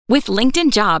With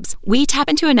LinkedIn Jobs, we tap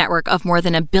into a network of more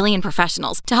than 1 billion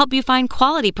professionals to help you find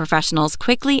quality professionals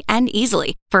quickly and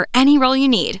easily for any role you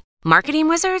need. Marketing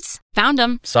wizards? Found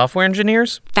them. Software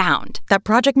engineers? Found. That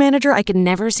project manager I could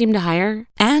never seem to hire?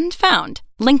 And found.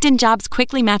 LinkedIn Jobs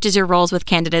quickly matches your roles with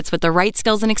candidates with the right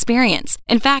skills and experience.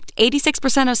 In fact,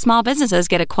 86% of small businesses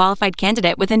get a qualified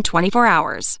candidate within 24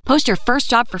 hours. Post your first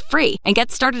job for free and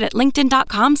get started at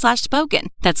linkedin.com/spoken.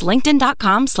 That's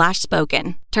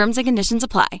linkedin.com/spoken. Terms and conditions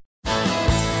apply.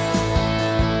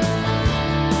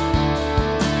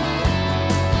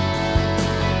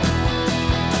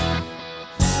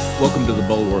 Welcome to the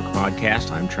Bulwark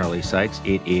Podcast. I'm Charlie Sykes.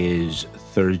 It is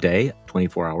Thursday,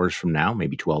 24 hours from now,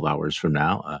 maybe 12 hours from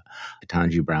now.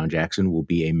 Ketanji Brown Jackson will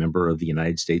be a member of the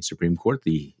United States Supreme Court.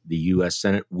 The U.S.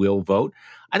 Senate will vote.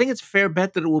 I think it's a fair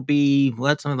bet that it will be,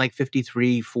 something like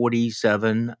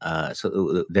 53-47.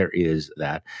 So there is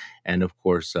that. And of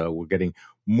course, we're getting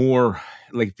more,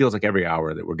 it feels like every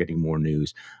hour that we're getting more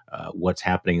news, what's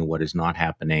happening and what is not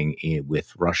happening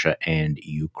with Russia and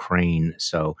Ukraine.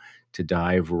 So to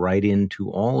dive right into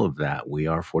all of that, we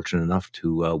are fortunate enough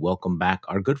to welcome back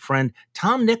our good friend,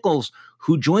 Tom Nichols,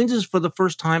 who joins us for the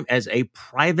first time as a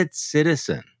private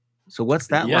citizen. So what's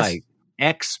that like?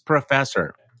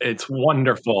 Ex-professor. It's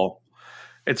wonderful.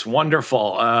 It's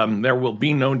wonderful. There will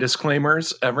be no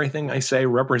disclaimers. Everything I say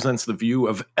represents the view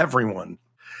of everyone.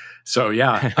 So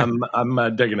yeah,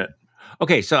 I'm digging it.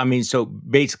 Okay, so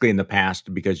basically in the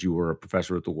past, because you were a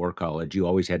professor at the War College, you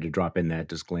always had to drop in that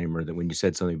disclaimer that when you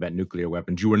said something about nuclear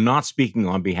weapons, you were not speaking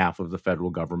on behalf of the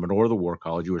federal government or the War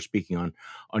College. You were speaking on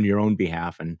your own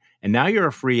behalf, and now you're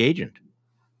a free agent.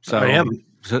 So I am.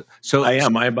 So I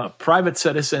am. I'm a private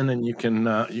citizen, and you can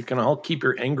all keep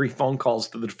your angry phone calls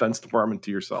to the Defense Department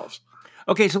to yourselves.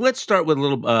 Okay, so let's start with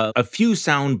a few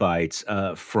sound bites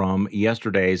from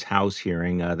yesterday's House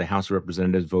hearing. The House of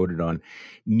Representatives voted on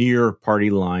near party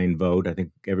line vote. I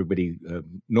think everybody,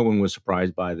 no one was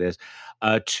surprised by this,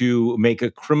 to make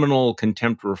a criminal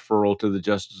contempt referral to the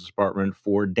Justice Department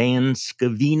for Dan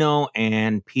Scavino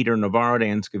and Peter Navarro.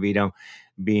 Dan Scavino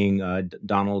being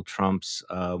Donald Trump's,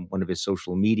 one of his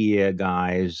social media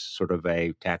guys, sort of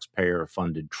a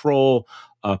taxpayer-funded troll.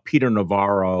 Peter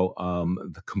Navarro,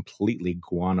 the completely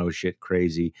guano shit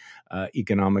crazy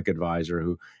economic advisor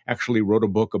who actually wrote a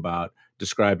book about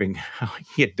describing how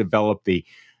he had developed the,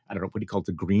 I don't know, what he called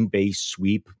the Green Bay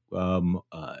sweep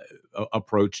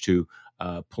approach to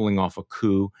pulling off a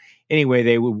coup. Anyway,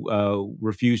 they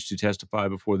refused to testify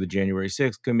before the January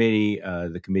 6th committee.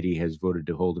 The committee has voted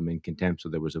to hold him in contempt, so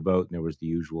there was a vote, and there was the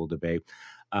usual debate.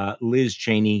 Liz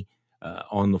Cheney,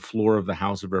 on the floor of the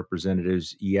House of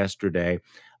Representatives yesterday,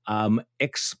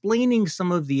 explaining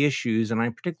some of the issues, and I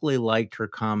particularly liked her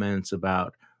comments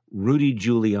about Rudy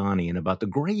Giuliani and about the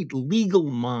great legal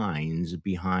minds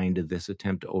behind this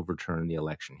attempt to overturn the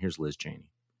election. Here's Liz Cheney.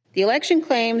 The election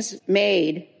claims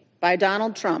made by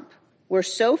Donald Trump were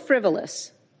so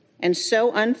frivolous and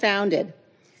so unfounded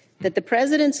that the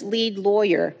president's lead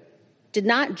lawyer did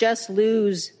not just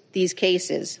lose these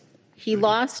cases. He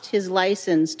lost his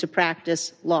license to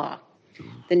practice law.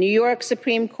 The New York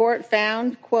Supreme Court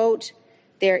found, quote,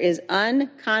 there is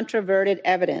uncontroverted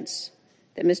evidence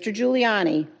that Mr.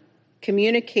 Giuliani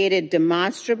communicated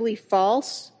demonstrably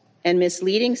false and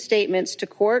misleading statements to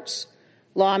courts,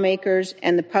 lawmakers,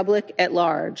 and the public at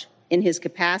large in his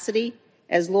capacity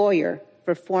as lawyer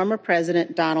for former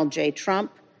President Donald J.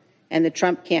 Trump and the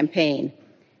Trump campaign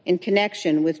in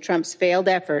connection with Trump's failed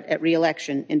effort at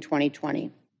re-election in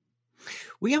 2020.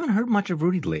 We haven't heard much of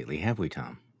Rudy lately, have we,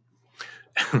 Tom?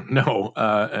 No.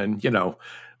 And,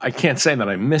 I can't say that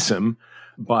I miss him,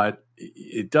 but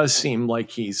it does seem like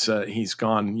he's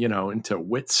gone, into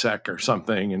WITSEC or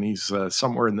something, and he's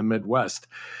somewhere in the Midwest,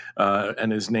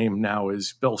 and his name now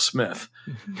is Bill Smith.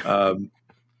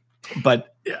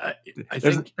 But I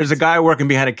think there's a guy working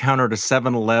behind a counter at a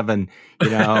 7-Eleven,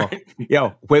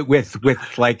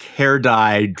 with like hair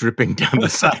dye dripping down the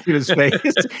side of his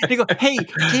face. And you go, hey,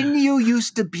 didn't you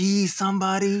used to be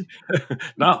somebody?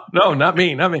 No, not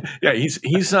me. Yeah,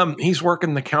 he's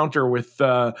working the counter with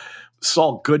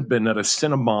Saul Goodman at a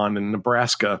Cinnabon in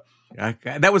Nebraska.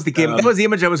 Okay. That was the game. That was the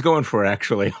image I was going for,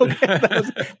 actually. Okay.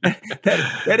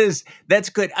 That's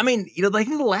good. I mean, I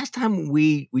think the last time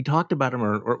we talked about him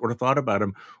or thought about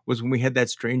him was when we had that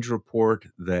strange report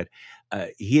that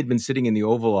he had been sitting in the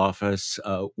Oval Office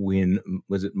when,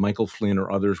 was it Michael Flynn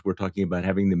or others were talking about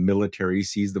having the military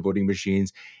seize the voting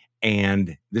machines.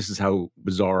 And this is how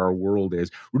bizarre our world is.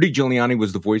 Rudy Giuliani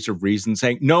was the voice of reason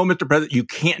saying, no, Mr. President, you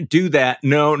can't do that.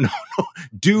 No,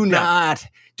 do not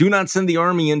send the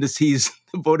army in to seize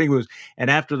the voting booths.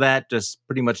 And after that, just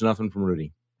pretty much nothing from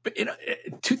Rudy. But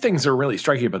two things are really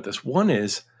striking about this. One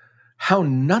is how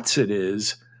nuts it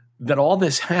is that all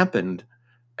this happened,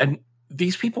 and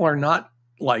these people are not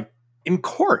like in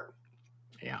court.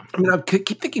 Yeah. I mean, I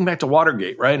keep thinking back to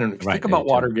Watergate, right? And if you think about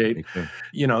Watergate,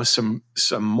 some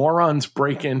morons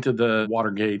break into the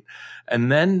Watergate,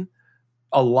 and then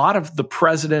a lot of the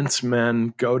president's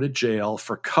men go to jail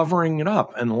for covering it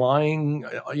up and lying,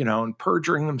 and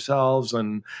perjuring themselves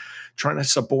and trying to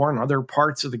suborn other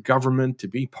parts of the government to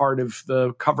be part of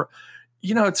the cover.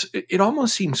 It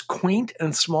almost seems quaint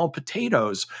and small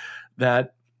potatoes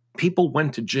that people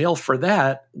went to jail for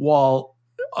that, while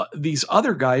these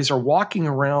other guys are walking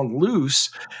around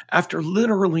loose after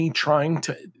literally trying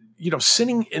to,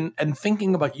 sitting in and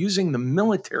thinking about using the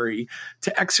military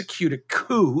to execute a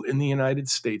coup in the United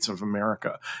States of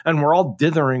America. And we're all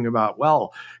dithering about,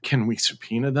 well, can we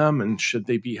subpoena them and should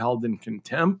they be held in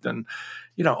contempt? And,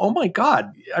 oh my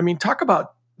God, I mean, talk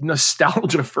about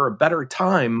nostalgia for a better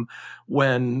time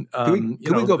when Can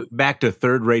we go back to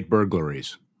third-rate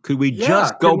burglaries? Could we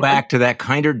just go back to that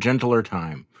kinder, gentler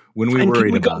time when we worried about?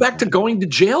 Can we go back to going to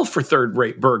jail for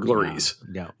third-rate burglaries?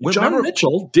 Yeah. John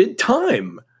Mitchell did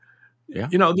time. Yeah.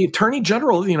 The Attorney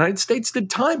General of the United States did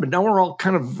time, but now we're all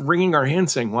kind of wringing our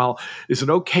hands saying, well, is it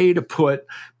okay to put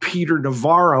Peter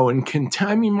Navarro in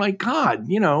contempt? I mean, my God,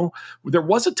 there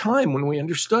was a time when we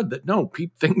understood that, no,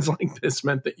 things like this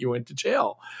meant that you went to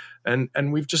jail.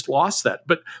 And we've just lost that.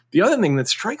 But the other thing that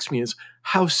strikes me is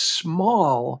how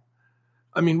small.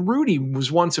 I mean, Rudy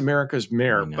was once America's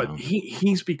mayor, but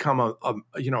he's become a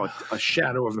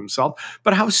shadow of himself.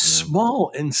 But how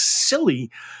small and silly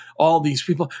all these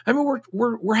people. I mean,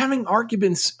 we're having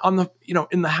arguments on the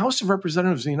in the House of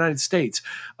Representatives of the United States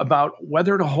about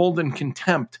whether to hold in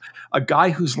contempt a guy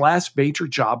whose last major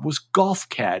job was golf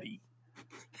caddy.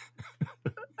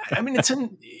 I mean, this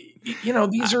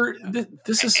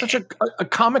is such a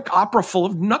comic opera full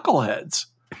of knuckleheads.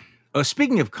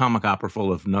 Speaking of comic opera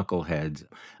full of knuckleheads,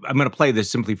 I'm going to play this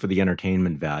simply for the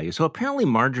entertainment value. So apparently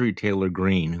Marjorie Taylor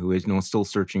Greene, who is still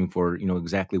searching for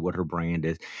exactly what her brand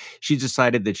is, she's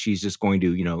decided that she's just going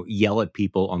to yell at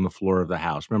people on the floor of the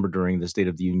House. Remember during the State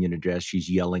of the Union address, she's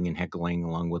yelling and heckling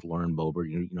along with Lauren Boebert,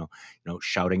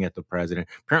 shouting at the president.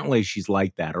 Apparently she's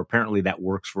like that, or apparently that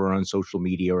works for her on social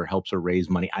media or helps her raise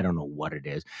money. I don't know what it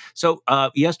is. So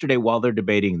yesterday, while they're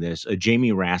debating this,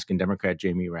 Democrat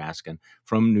Jamie Raskin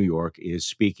from New York, is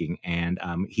speaking, and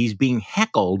he's being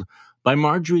heckled by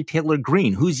Marjorie Taylor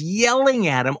Greene, who's yelling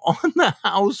at him on the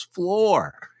House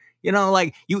floor.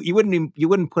 Like you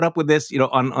wouldn't put up with this,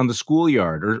 on the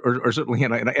schoolyard or certainly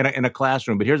in a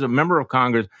classroom. But here's a member of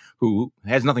Congress who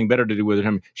has nothing better to do with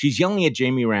him. She's yelling at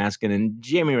Jamie Raskin, and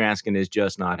Jamie Raskin is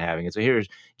just not having it. So here's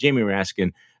Jamie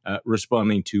Raskin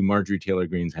responding to Marjorie Taylor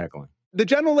Greene's heckling. The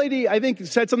gentlelady, I think,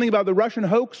 said something about the Russian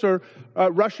hoax or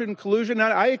Russian collusion.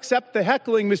 I accept the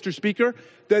heckling, Mr. Speaker.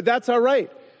 That's all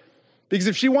right. Because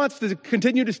if she wants to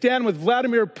continue to stand with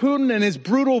Vladimir Putin and his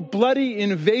brutal, bloody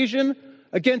invasion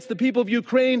against the people of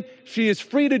Ukraine, she is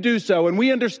free to do so. And we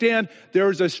understand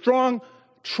there is a strong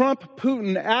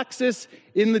Trump-Putin axis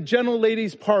in the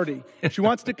gentlelady's party. She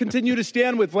wants to continue to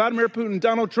stand with Vladimir Putin and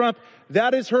Donald Trump.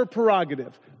 That is her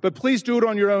prerogative. But please do it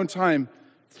on your own time,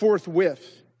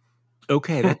 forthwith.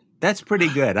 Okay, that's pretty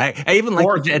good. I even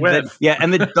like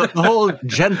the whole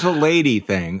gentle lady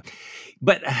thing.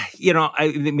 But I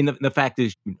mean, the fact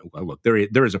is, look,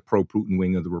 there is a pro-Putin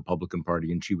wing of the Republican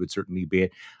Party, and she would certainly be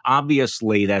it.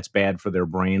 Obviously, that's bad for their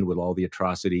brand with all the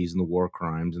atrocities and the war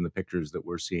crimes and the pictures that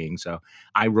we're seeing. So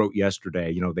I wrote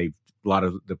yesterday, a lot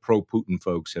of the pro-Putin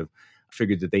folks have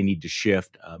figured that they need to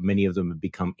shift. Many of them have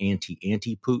become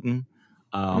anti-Putin,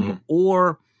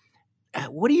 or.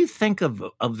 What do you think of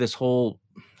this whole,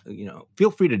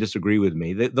 feel free to disagree with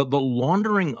me, the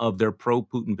laundering of their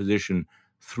pro-Putin position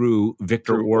through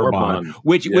Viktor Orban,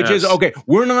 which is, okay,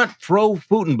 we're not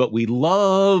pro-Putin, but we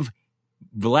love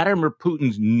Vladimir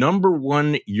Putin's number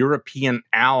one European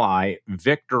ally,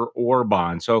 Viktor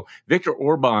Orban. So Viktor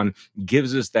Orban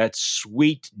gives us that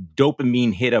sweet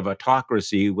dopamine hit of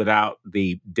autocracy without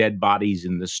the dead bodies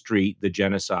in the street, the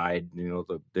genocide,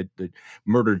 the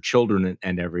murdered children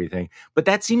and everything. But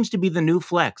that seems to be the new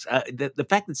flex. The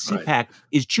fact that CPAC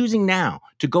is choosing now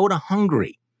to go to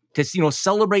Hungary to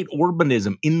celebrate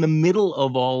Orbanism in the middle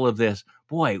of all of this.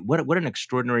 Boy, what an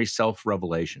extraordinary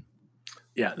self-revelation.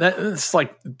 Yeah, that's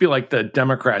be like the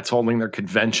Democrats holding their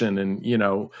convention in,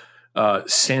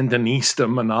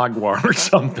 Sandinista, Managua or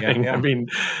something. Yeah. I mean,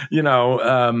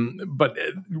 but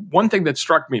one thing that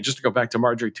struck me, just to go back to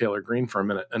Marjorie Taylor Greene for a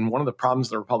minute, and one of the problems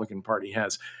the Republican Party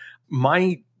has,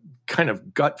 my kind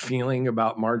of gut feeling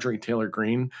about Marjorie Taylor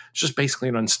Greene. She's just basically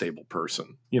an unstable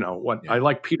person. I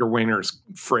like Peter Wehner's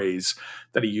phrase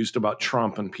that he used about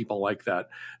Trump and people like that,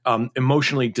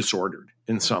 emotionally disordered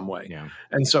in some way. Yeah.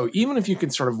 And so even if you can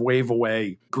sort of wave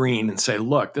away Greene and say,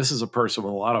 look, this is a person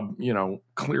with a lot of,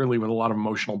 clearly with a lot of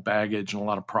emotional baggage and a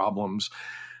lot of problems,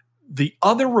 the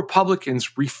other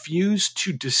Republicans refuse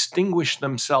to distinguish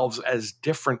themselves as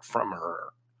different from her.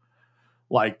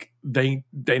 Like they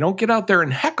don't get out there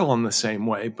and heckle in the same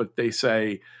way, but they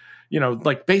say,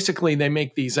 like basically they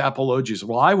make these apologies.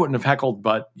 Well, I wouldn't have heckled,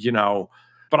 but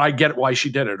I get why she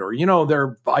did it. Or,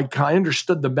 I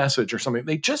understood the message or something.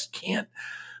 They just can't.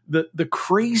 The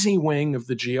crazy wing of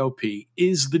the GOP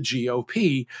is the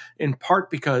GOP, in part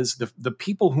because the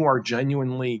people who are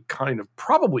genuinely kind of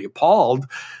probably appalled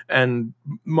and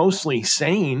mostly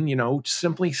sane,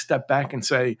 simply step back and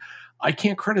say, I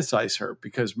can't criticize her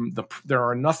because there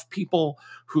are enough people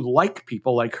who like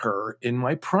people like her in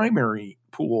my primary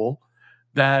pool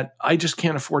that I just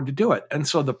can't afford to do it. And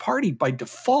so the party by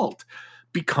default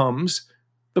becomes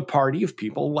the party of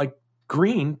people like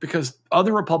Greene, because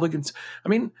other Republicans,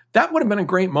 that would have been a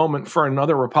great moment for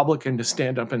another Republican to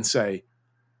stand up and say,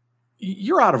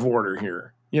 you're out of order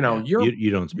here. You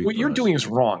don't speak. What you're doing is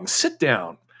wrong. Sit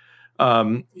down.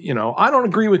 I don't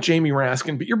agree with Jamie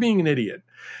Raskin, but you're being an idiot.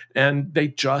 And they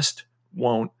just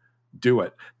won't do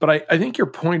it. But I think your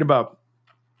point about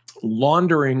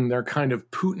laundering their kind of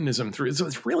Putinism through it's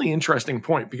a really interesting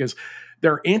point, because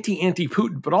they're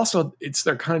anti-Putin, but also it's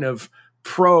their kind of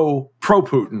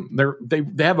pro-Putin.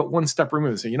 They have it one step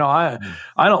removed. They say, I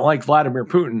don't like Vladimir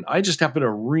Putin. I just happen to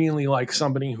really like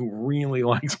somebody who really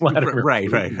likes Vladimir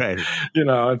Putin. Right.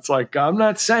 It's like, I'm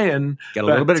not saying got a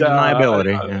little bit of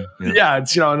deniability.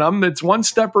 And it's one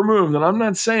step removed, and I'm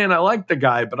not saying I like the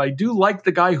guy, but I do like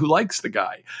the guy who likes the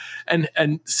guy. And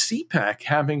CPAC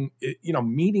having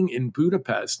meeting in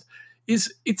Budapest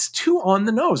it's too on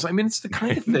the nose. It's the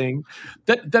kind of thing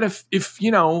that if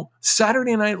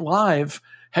Saturday Night Live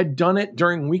had done it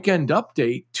during Weekend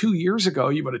Update 2 years ago,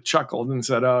 you would have chuckled and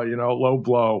said, oh, low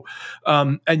blow.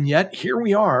 And yet here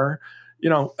we are,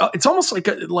 it's almost like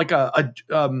a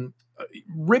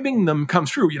ribbing them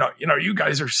comes through. You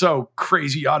guys are so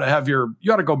crazy. You ought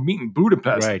to go meet in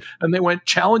Budapest. Right. And they went,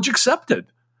 challenge accepted.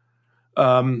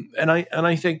 And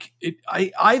I think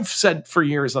I've said for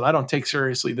years that I don't take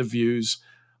seriously the views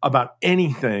about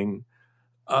anything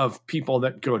of people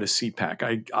that go to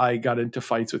CPAC. I got into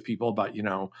fights with people about,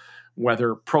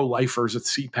 whether pro-lifers at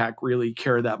CPAC really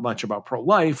care that much about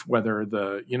pro-life, whether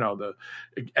the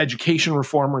education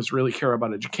reformers really care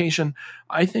about education.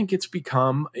 I think it's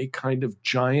become a kind of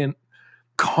giant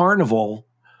carnival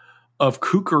of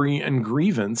kookery and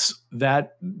grievance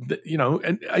that and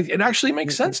it actually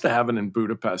makes sense to have it in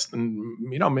Budapest, and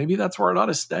maybe that's where it ought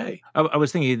to stay. I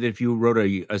was thinking that if you wrote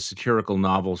a satirical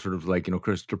novel, sort of like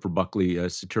Christopher Buckley,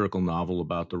 a satirical novel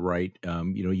about the right,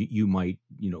 you might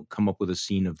come up with a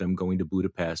scene of them going to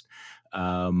Budapest.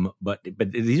 But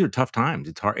these are tough times.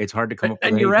 It's hard to come up with.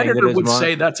 And your editor would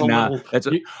say that's a little.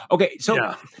 Okay.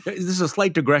 So this is a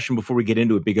slight digression before we get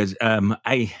into it, because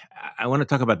I want to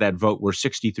talk about that vote where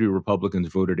 63 Republicans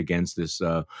voted against this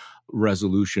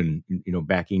resolution,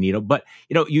 backing NATO. But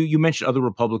you mentioned other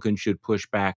Republicans should push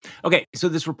back. Okay, so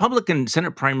this Republican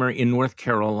Senate primary in North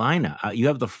Carolina, you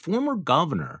have the former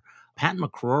governor Pat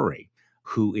McCrory,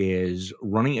 who is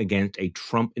running against a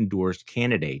Trump-endorsed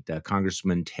candidate,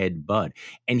 Congressman Ted Budd.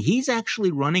 And he's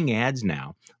actually running ads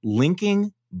now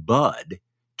linking Budd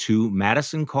to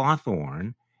Madison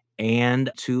Cawthorn and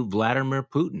to Vladimir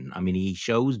Putin. He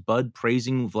shows Budd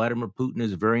praising Vladimir Putin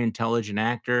as a very intelligent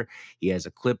actor. He has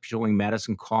a clip showing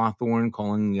Madison Cawthorn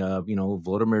calling,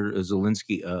 Volodymyr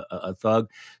Zelensky a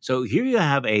thug. So here you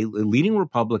have a leading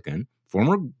Republican,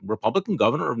 former Republican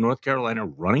governor of North Carolina,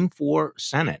 running for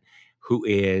Senate, who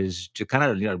is to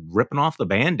kind of ripping off the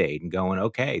Band-Aid and going,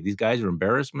 okay, these guys are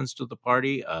embarrassments to the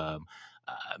party,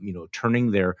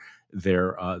 turning their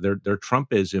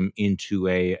Trumpism into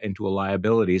a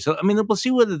liability. So we'll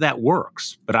see whether that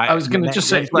works. But I was going to just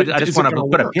say, I just want to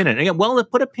put a pin in it. Well,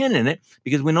 put a pin in it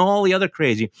because we know all the other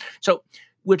crazy. So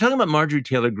we're talking about Marjorie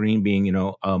Taylor Greene being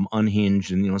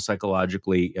unhinged and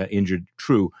psychologically injured.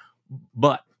 True,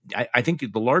 but I think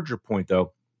the larger point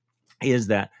though is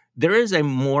that there is a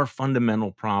more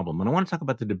fundamental problem. And I want to talk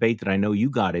about the debate that I know you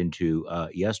got into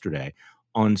yesterday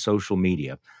on social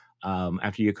media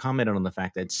after you commented on the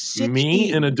fact that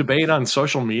me in a debate on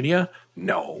social media?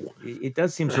 No. It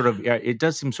does seem sort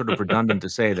of redundant to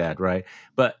say that, right?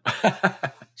 But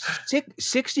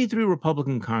 63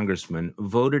 Republican congressmen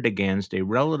voted against a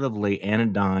relatively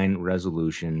anodyne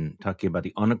resolution talking about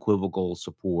the unequivocal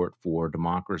support for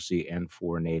democracy and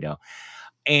for NATO.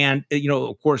 And,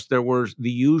 of course, there was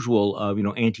the usual of,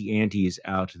 anti-antis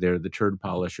out there, the turd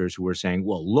polishers who were saying,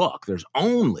 well, look, there's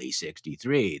only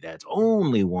 63. That's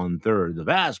only 1/3. The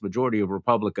vast majority of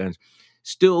Republicans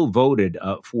still voted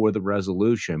for the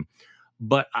resolution.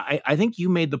 But I think you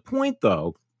made the point,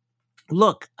 though.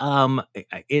 Look,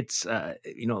 it's,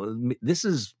 this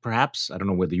is perhaps, I don't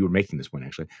know whether you were making this point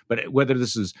actually, but whether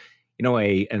this is,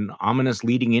 an ominous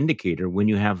leading indicator when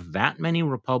you have that many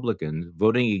Republicans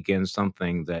voting against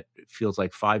something that feels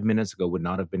like 5 minutes ago would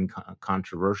not have been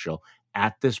controversial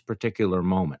at this particular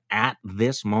moment, that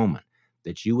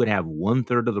you would have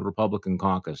 1/3 of the Republican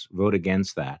caucus vote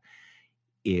against that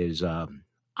is,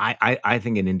 I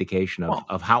think, an indication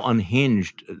of how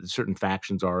unhinged certain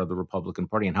factions are of the Republican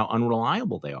Party and how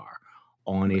unreliable they are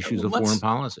on issues of foreign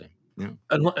policy. Yeah.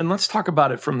 And let's talk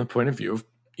about it from the point of view of,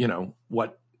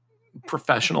 what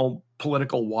professional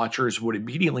political watchers would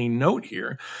immediately note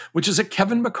here, which is that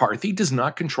Kevin McCarthy does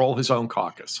not control his own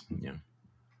caucus. Yeah.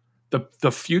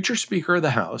 The future Speaker of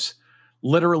the House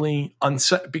literally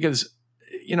because,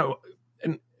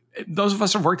 and those of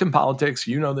us who have worked in politics,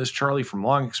 this, Charlie, from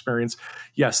long experience.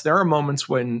 Yes, there are moments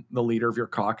when the leader of your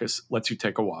caucus lets you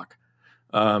take a walk,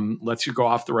 lets you go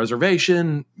off the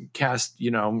reservation,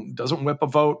 doesn't whip a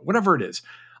vote, whatever it is.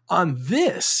 On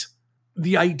this,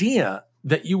 the idea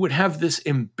that you would have this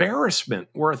embarrassment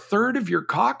where 1/3 of your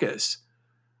caucus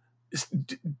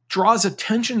draws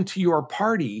attention to your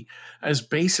party as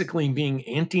basically being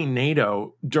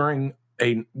anti-NATO during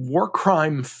a war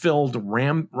crime-filled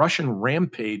Russian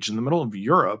rampage in the middle of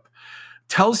Europe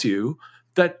tells you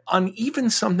that on even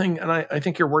something, and I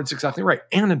think your word's exactly right,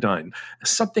 anodyne,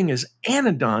 something as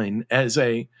anodyne as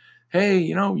a, hey,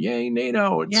 yay,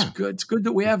 NATO, it's good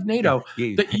that we have NATO,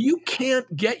 that you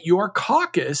can't get your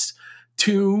caucus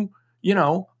to,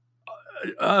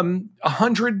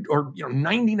 100 or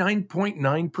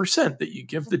 99.9% that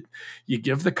you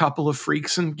give the couple of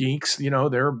freaks and geeks,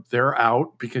 they're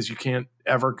out because you can't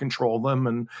ever control them,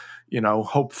 and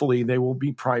hopefully they will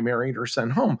be primaried or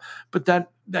sent home. But that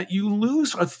you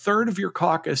lose 1/3 of your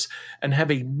caucus and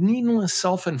have a needless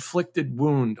self-inflicted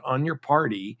wound on your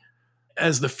party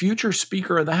as the future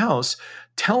Speaker of the House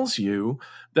tells you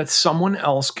that someone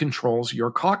else controls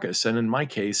your caucus. And in my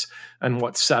case, and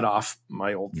what set off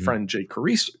my old friend Jay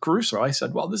Caruso, I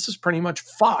said, well, this is pretty much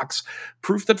Fox,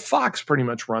 proof that Fox pretty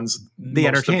much runs the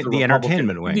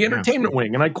entertainment wing. The entertainment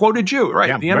wing. And I quoted you,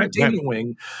 right? The entertainment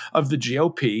wing of the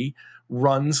GOP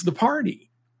runs the party.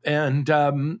 And,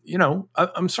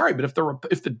 I'm sorry, but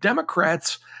if the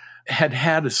Democrats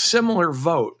had a similar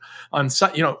vote on,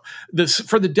 this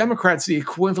for the Democrats, the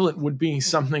equivalent would be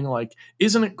something like,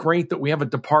 isn't it great that we have a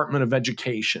Department of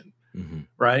Education,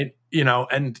 right?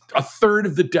 And 1/3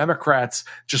 of the Democrats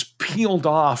just peeled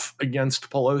off against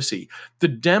Pelosi. The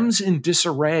Dems in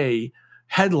disarray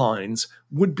headlines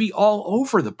would be all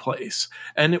over the place.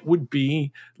 And it would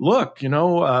be, look,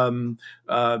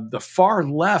 the far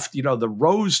left,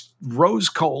 the Rose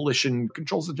Coalition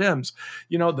controls the Dems,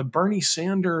 the Bernie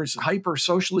Sanders hyper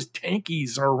socialist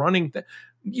tankies are running.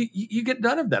 You get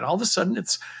none of that. All of a sudden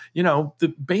it's,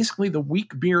 basically the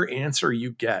weak beer answer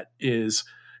you get is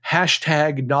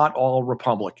hashtag not all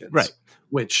Republicans, right?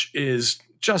 Which is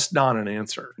just not an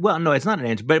answer. Well, no, it's not an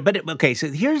answer. But okay,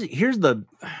 so here's the,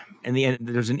 and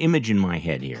there's an image in my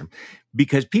head here,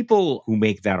 because people who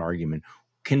make that argument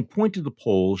can point to the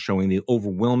polls showing the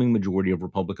overwhelming majority of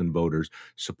Republican voters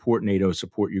support NATO,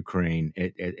 support Ukraine,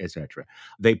 et cetera.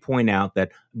 They point out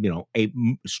that, a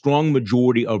strong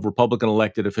majority of Republican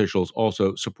elected officials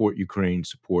also support Ukraine,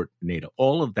 support NATO.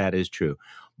 All of that is true.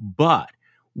 But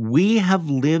we have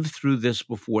lived through this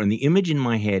before, and the image in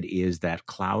my head is that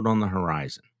cloud on the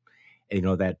horizon,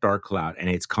 that dark cloud,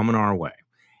 and it's coming our way.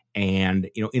 And,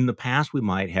 in the past, we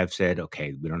might have said,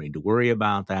 okay, we don't need to worry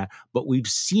about that. But we've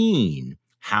seen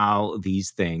how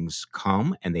these things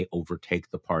come and they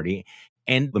overtake the party.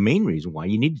 And the main reason why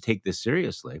you need to take this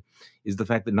seriously is the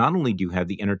fact that not only do you have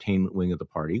the entertainment wing of the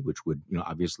party, which would,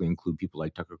 obviously include people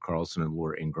like Tucker Carlson and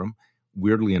Laura Ingraham,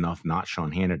 weirdly enough, not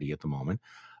Sean Hannity at the moment,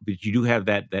 but you do have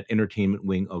that entertainment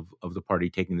wing of the party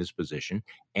taking this position.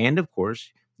 And of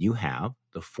course, you have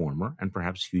the former and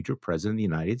perhaps future president of the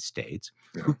United States,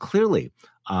 who clearly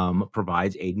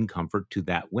provides aid and comfort to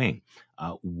that wing.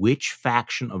 Which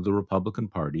faction of the Republican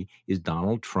Party is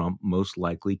Donald Trump most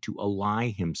likely to ally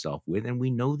himself with? And we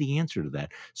know the answer to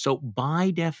that. So by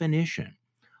definition,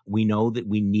 we know that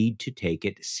we need to take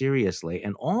it seriously.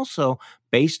 And also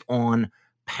based on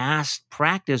past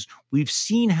practice, we've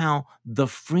seen how the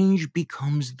fringe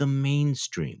becomes the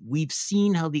mainstream. We've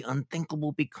seen how the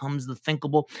unthinkable becomes the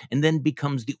thinkable, and then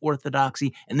becomes the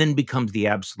orthodoxy, and then becomes the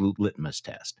absolute litmus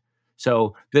test.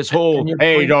 So this whole, And your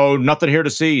hey, point, no, nothing here to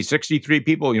see. 63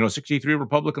 people, 63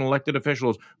 Republican elected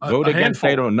officials vote a against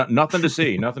handful. NATO. Nothing to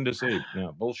see. Nothing to see.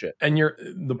 No, bullshit. And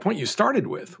the point you started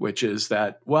with, which is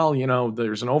that, well,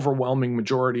 there's an overwhelming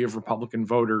majority of Republican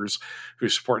voters who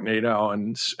support NATO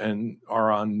and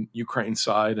are on Ukraine's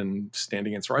side and stand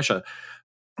against Russia.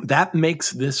 That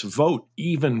makes this vote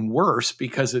even worse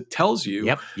because it tells you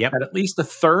Yep. that at least a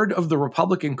third of the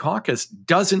Republican caucus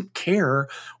doesn't care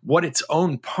what its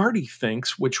own party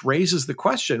thinks, which raises the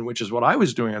question, which is what I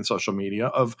was doing on social media,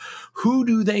 of who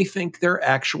do they think their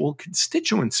actual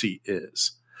constituency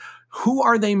is? Who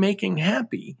are they making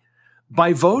happy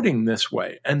by voting this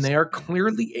way? And they are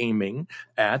clearly aiming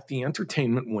at the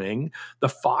entertainment wing, the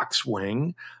Fox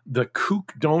wing, the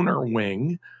kook donor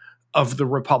wing of the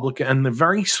Republican, and the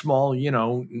very small,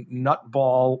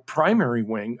 nutball primary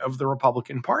wing of the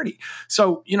Republican Party.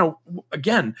 So,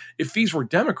 again, if these were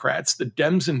Democrats, the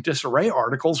Dems in disarray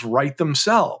articles write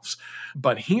themselves.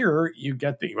 But here you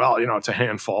get it's a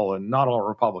handful and not all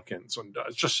Republicans, and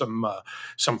it's just some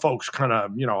folks kind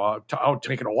of, out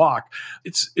taking a walk.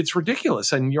 It's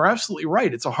ridiculous, and you're absolutely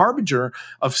right. It's a harbinger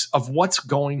of what's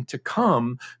going to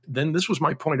come. Then this was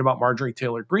my point about Marjorie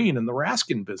Taylor Greene and the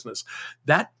Raskin business.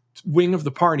 That wing of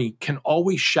the party can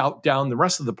always shout down the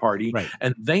rest of the party, right.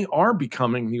 And they are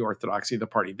becoming the orthodoxy of the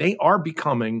party. They are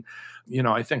becoming,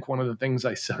 I think one of the things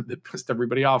I said that pissed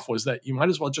everybody off was that you might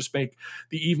as well just make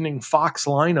the evening Fox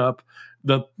lineup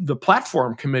the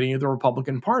platform committee of the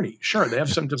Republican Party. Sure, they have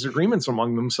some disagreements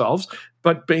among themselves,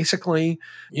 but basically,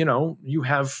 you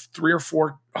have 3 or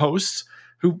 4 hosts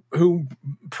who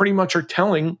pretty much are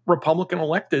telling Republican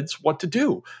electeds what to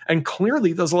do. And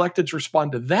clearly those electeds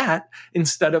respond to that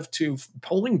instead of to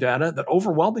polling data that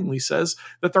overwhelmingly says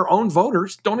that their own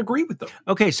voters don't agree with them.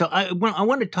 Okay, so I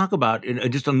want to talk about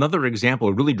just another example,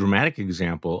 a really dramatic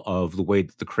example of the way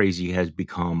that the crazy has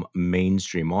become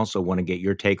mainstream. Also want to get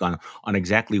your take on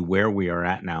exactly where we are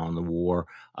at now in the war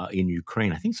in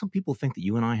Ukraine. I think some people think that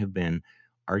you and I have been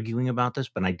arguing about this,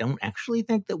 but I don't actually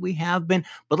think that we have been.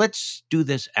 But let's do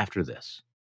this after this.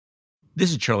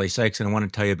 This is Charlie Sykes, and I want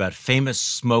to tell you about Famous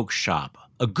Smoke Shop.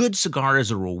 A good cigar is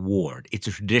a reward. It's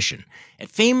a tradition. At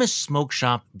Famous Smoke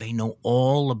Shop, they know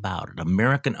all about it,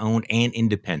 American-owned and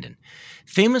independent.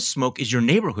 Famous Smoke is your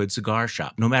neighborhood cigar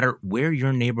shop, no matter where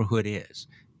your neighborhood is.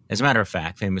 As a matter of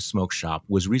fact, Famous Smoke Shop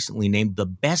was recently named the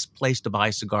best place to buy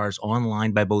cigars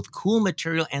online by both Cool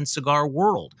Material and Cigar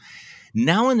World.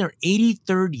 Now in their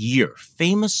 83rd year,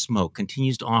 Famous Smoke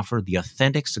continues to offer the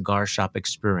authentic cigar shop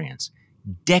experience.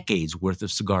 Decades worth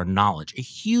of cigar knowledge, a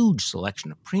huge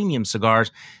selection of premium cigars,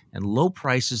 and low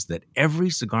prices that every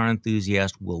cigar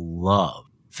enthusiast will love.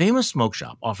 Famous Smoke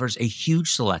Shop offers a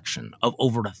huge selection of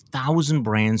over 1,000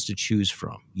 brands to choose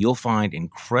from. You'll find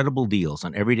incredible deals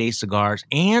on everyday cigars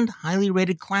and highly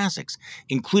rated classics,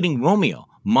 including Romeo,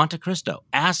 Monte Cristo,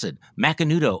 Acid,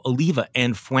 Macanudo, Oliva,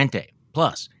 and Fuente.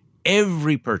 Plus,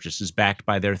 every purchase is backed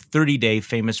by their 30-day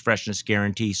Famous Freshness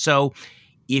Guarantee. So,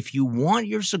 if you want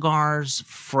your cigars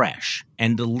fresh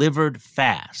and delivered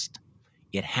fast,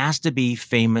 it has to be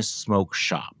Famous Smoke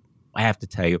Shop. I have to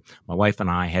tell you, my wife and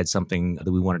I had something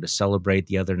that we wanted to celebrate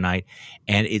the other night,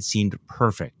 and it seemed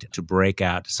perfect to break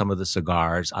out some of the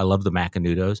cigars. I love the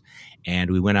Macanudos,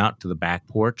 and we went out to the back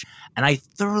porch, and I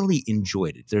thoroughly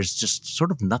enjoyed it. There's just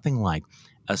sort of nothing like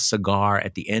a cigar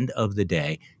at the end of the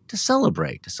day to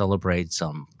celebrate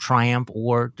some triumph,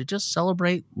 or to just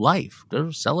celebrate life,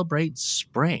 to celebrate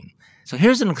spring. So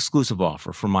here's an exclusive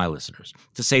offer for my listeners.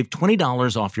 To save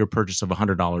 $20 off your purchase of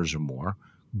 $100 or more,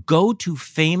 go to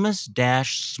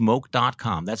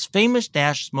famous-smoke.com. That's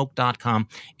famous-smoke.com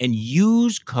and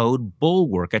use code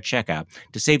BULWARK at checkout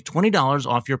to save $20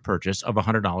 off your purchase of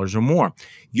 $100 or more.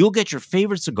 You'll get your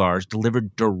favorite cigars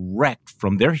delivered direct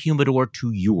from their humidor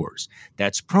to yours.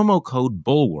 That's promo code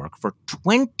BULWARK for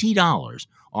 $20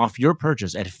 off your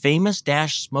purchase at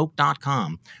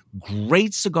famous-smoke.com.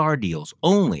 Great cigar deals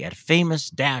only at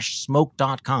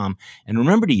famous-smoke.com. And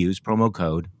remember to use promo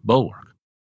code BULWARK.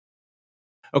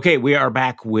 Okay, we are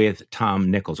back with Tom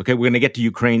Nichols. Okay, we're going to get to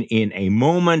Ukraine in a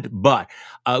moment, but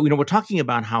we're talking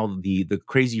about how the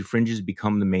crazy fringes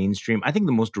become the mainstream. I think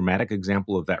the most dramatic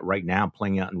example of that right now,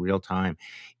 playing out in real time,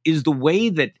 is the way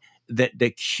that the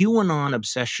QAnon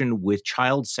obsession with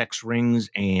child sex rings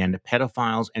and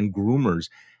pedophiles and groomers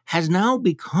has now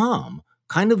become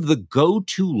kind of the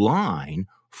go-to line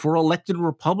for elected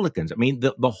Republicans. I mean,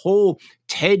 the whole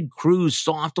Ted Cruz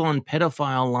soft on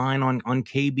pedophile line on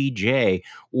KBJ,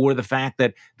 or the fact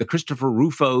that the Christopher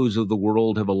Rufos of the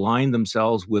world have aligned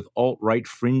themselves with alt-right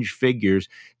fringe figures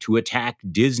to attack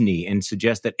Disney and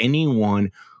suggest that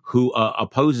anyone who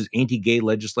opposes anti-gay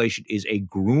legislation is a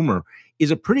groomer,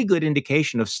 is a pretty good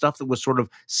indication of stuff that was sort of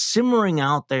simmering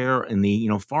out there in the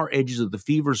far edges of the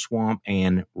fever swamp.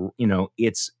 And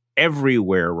it's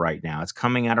everywhere right now. It's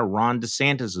coming out of Ron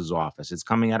DeSantis's office. It's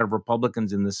coming out of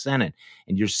Republicans in the Senate.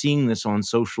 And you're seeing this on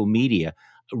social media.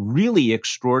 A really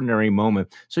extraordinary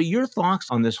moment. So your thoughts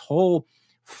on this whole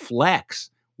flex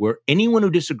where anyone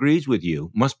who disagrees with you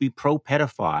must be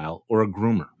pro-pedophile or a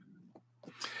groomer?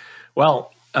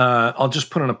 Well, I'll just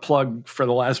put in a plug for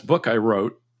the last book I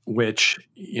wrote, which,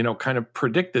 kind of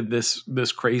predicted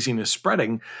this craziness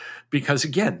spreading, because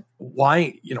again,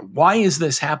 why is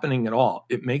this happening at all?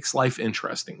 It makes life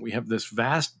interesting. We have this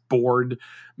vast bored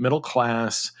middle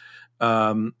class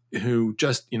who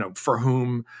just, for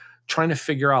whom trying to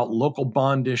figure out local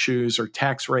bond issues or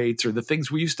tax rates or the things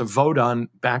we used to vote on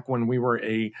back when we were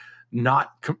a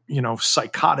not,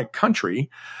 psychotic country,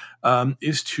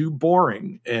 is too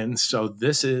boring. And so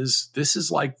this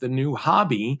is like the new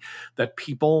hobby that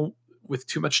people with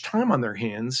too much time on their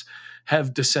hands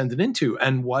have descended into.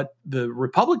 And what the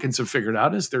Republicans have figured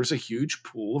out is there's a huge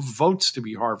pool of votes to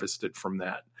be harvested from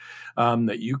that.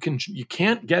 That you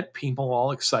can't get people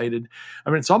all excited. I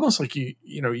mean, it's almost like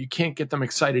you can't get them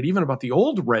excited even about the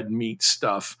old red meat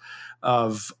stuff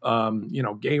of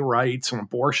gay rights and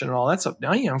abortion and all that stuff.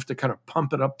 Now you have to kind of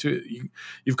pump it up to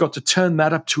you've got to turn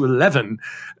that up to 11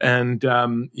 and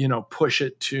push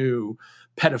it to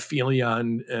pedophilia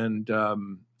and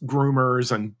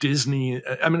groomers and Disney.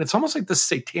 I mean, it's almost like the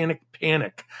satanic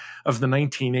panic of the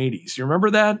 1980s. You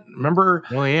remember that?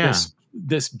 Oh yeah.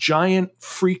 This giant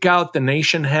freak out the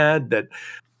nation had, that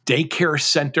daycare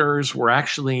centers were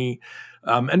actually,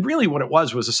 and really what it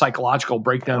was a psychological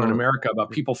breakdown in America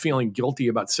about people feeling guilty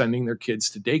about sending their kids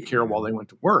to daycare while they went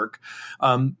to work.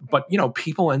 But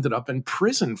people ended up in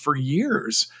prison for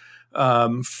years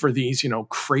for these,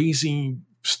 crazy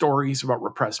stories about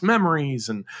repressed memories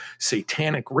and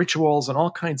satanic rituals and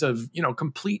all kinds of,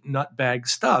 complete nutbag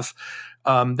stuff.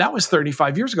 That was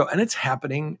 35 years ago, and it's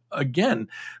happening again.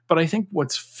 But I think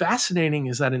what's fascinating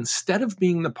is that instead of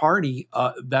being the party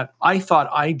that I thought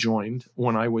I joined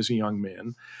when I was a young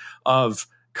man, of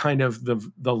kind of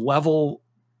the level,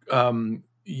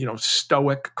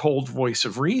 stoic, cold voice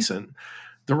of reason,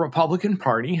 the Republican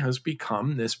Party has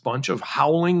become this bunch of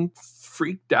howling,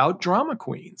 freaked out drama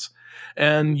queens.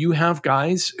 And you have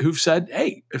guys who've said,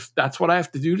 hey, if that's what I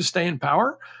have to do to stay in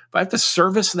power, if I have to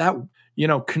service that,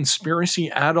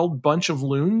 conspiracy-addled bunch of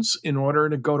loons in order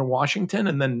to go to Washington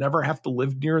and then never have to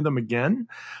live near them again,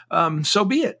 so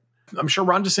be it. I'm sure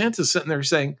Ron DeSantis is sitting there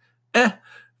saying, if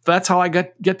that's how I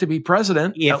get to be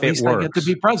president, at least I get to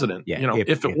be president. Yeah,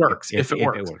 if it works.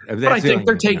 But I think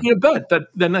they're taking a bet that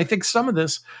then I think some of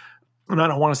this, and I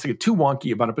don't want us to get too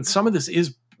wonky about it, but some of this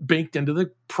is baked into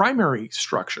the primary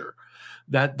structure,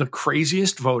 that the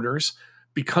craziest voters,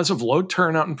 because of low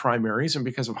turnout in primaries and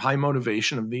because of high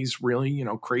motivation of these really,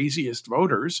 craziest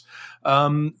voters,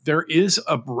 there is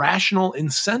a rational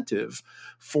incentive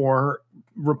for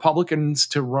Republicans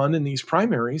to run in these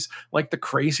primaries like the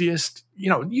craziest.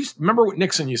 You remember what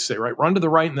Nixon used to say, right? Run to the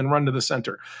right and then run to the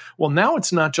center. Well, now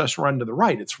it's not just run to the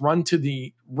right; it's run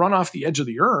off the edge of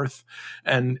the earth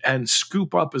and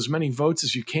scoop up as many votes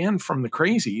as you can from the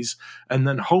crazies, and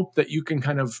then hope that you can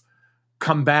kind of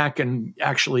come back and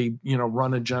actually,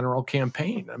 run a general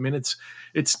campaign. I mean,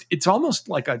 it's almost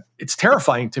like it's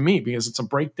terrifying to me because it's a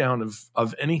breakdown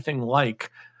of anything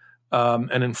like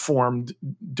an informed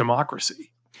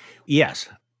democracy. Yes.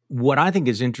 What I think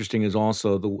is interesting is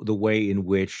also the way in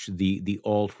which the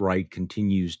alt-right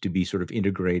continues to be sort of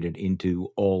integrated into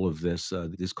all of this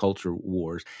culture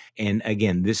wars. And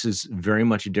again, this is very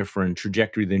much a different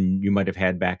trajectory than you might have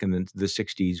had back in the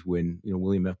 60s when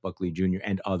William F. Buckley Jr.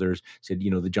 and others said,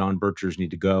 the John Birchers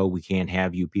need to go. We can't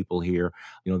have you people here.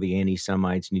 The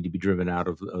anti-Semites need to be driven out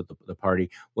of the party.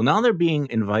 Well, now they're being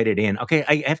invited in. Okay,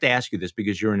 I have to ask you this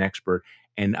because you're an expert.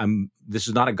 And this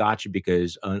is not a gotcha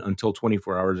because until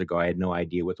 24 hours ago, I had no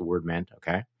idea what the word meant.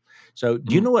 Okay, so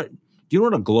do you know what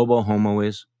a globo homo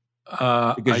is?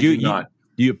 Because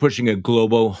you're pushing a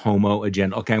globo homo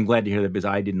agenda. Okay, I'm glad to hear that because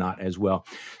I did not as well.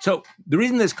 So the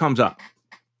reason this comes up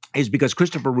is because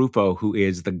Christopher Rufo, who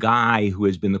is the guy who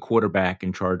has been the quarterback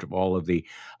in charge of all of the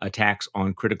attacks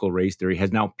on critical race theory,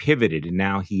 has now pivoted, and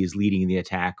now he is leading the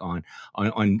attack on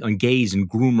gays and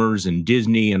groomers and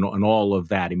Disney and all of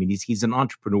that. I mean, he's an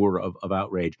entrepreneur of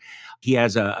outrage. He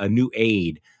has a new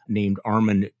aide named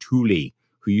Armand Tooley,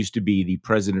 who used to be the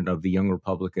president of the Young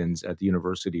Republicans at the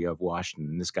University of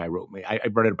Washington. And this guy wrote me, I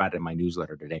read about it in my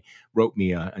newsletter today, wrote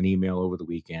me an email over the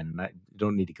weekend, and I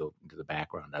don't need to go into the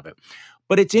background of it.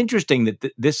 But it's interesting that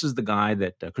this is the guy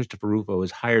that Christopher Rufo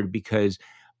has hired, because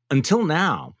until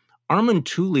now, Armand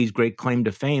Tooley's great claim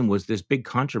to fame was this big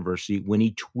controversy when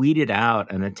he tweeted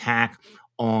out an attack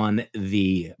on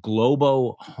the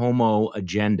globo homo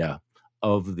agenda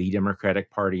of the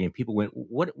Democratic Party, and people went,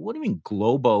 what do you mean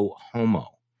globo homo?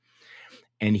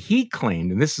 And he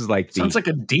claimed, and this is like sounds like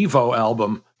a Devo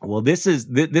album. Well, this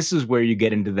is where you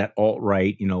get into that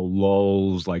alt-right,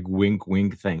 lulz, like wink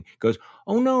wink thing. Goes,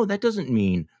 oh no, that doesn't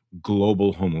mean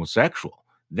global homosexual.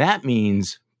 That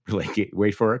means, like,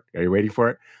 wait for it. Are you waiting for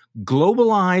it?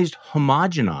 Globalized,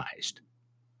 homogenized.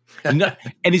 And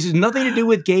this has nothing to do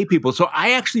with gay people. So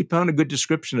I actually found a good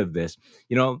description of this,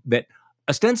 that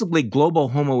ostensibly global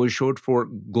homo is short for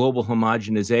global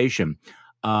homogenization,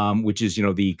 which is,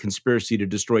 the conspiracy to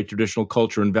destroy traditional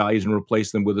culture and values and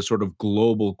replace them with a sort of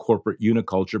global corporate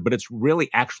uniculture. But it's really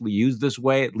actually used this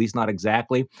way, at least not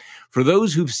exactly. For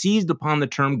those who've seized upon the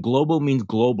term global means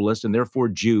globalist and therefore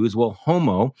Jews, well,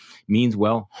 homo means,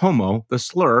 well, homo, the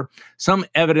slur. Some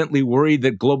evidently worried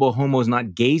that global homo is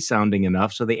not gay sounding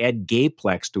enough, so they add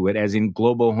gayplex to it, as in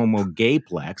global homo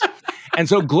gayplex. And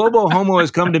so global homo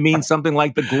has come to mean something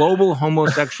like the global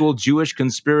homosexual Jewish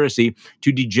conspiracy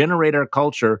to degenerate our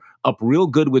culture up real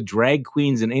good with drag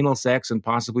queens and anal sex and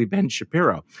possibly Ben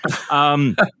Shapiro.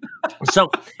 So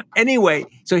anyway,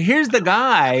 so here's the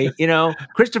guy,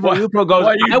 Christopher Rufo goes,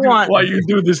 why you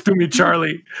do this to me,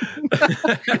 Charlie?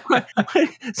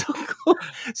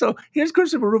 So here's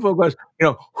Christopher Rufo goes,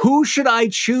 who should I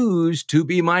choose to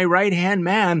be my right-hand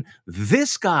man?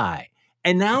 This guy.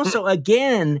 And now, so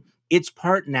again, it's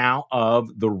part now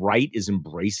of the right is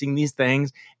embracing these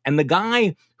things. And the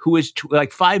guy who is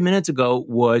like 5 minutes ago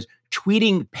was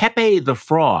tweeting Pepe the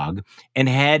Frog and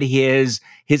had his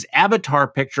avatar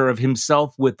picture of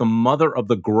himself with the mother of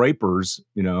the Grapers,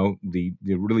 the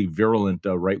really virulent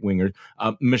right-wingers,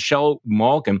 Michelle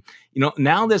Malkin.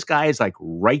 Now this guy is like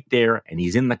right there and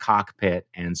he's in the cockpit.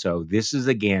 And so this is,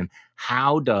 again,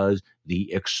 how does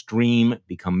the extreme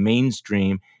become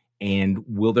mainstream? And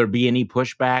will there be any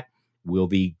pushback? Will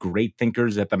the great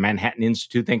thinkers at the Manhattan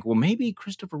Institute think, well, maybe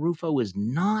Christopher Rufo is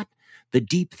not the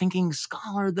deep thinking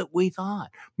scholar that we thought?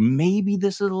 Maybe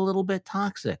this is a little bit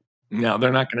toxic. No,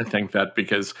 they're not going to think that,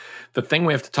 because the thing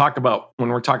we have to talk about when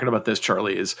we're talking about this,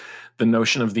 Charlie, is the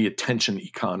notion of the attention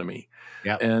economy.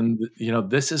 Yeah. And,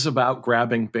 this is about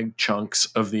grabbing big chunks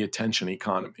of the attention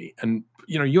economy. And,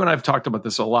 you and I have talked about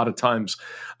this a lot of times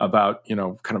about,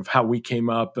 kind of how we came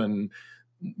up and,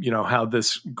 how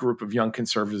this group of young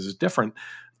conservatives is different.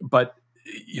 But,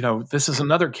 this is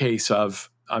another case of,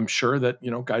 I'm sure that,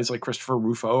 guys like Christopher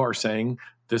Rufo are saying,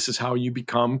 this is how you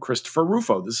become Christopher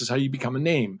Rufo. This is how you become a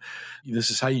name. This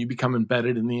is how you become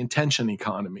embedded in the attention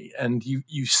economy. And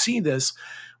you see this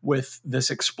with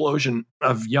this explosion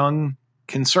of young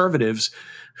conservatives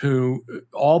who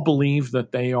all believe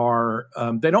that they are,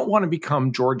 they don't want to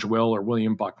become George Will or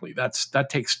William Buckley. That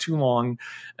takes too long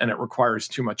and it requires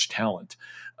too much talent.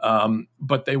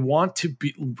 But they want to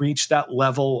reach that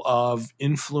level of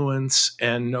influence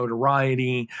and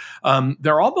notoriety.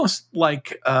 They're almost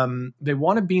like they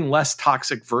want to be less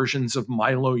toxic versions of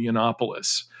Milo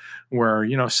Yiannopoulos, where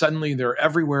suddenly they're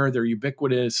everywhere, they're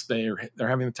ubiquitous, they're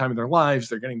having the time of their lives,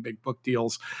 they're getting big book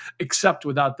deals, except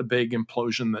without the big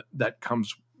implosion that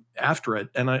comes after it.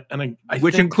 And I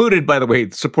which think, included, by the way,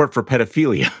 support for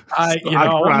pedophilia. I'm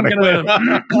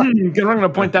going to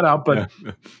point that out, but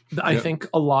I think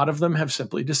a lot of them have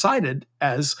simply decided,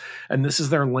 and this is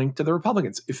their link to the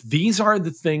Republicans, if these are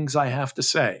the things I have to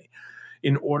say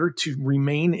in order to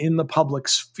remain in the public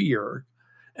sphere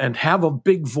and have a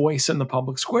big voice in the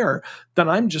public square, then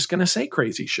I'm just going to say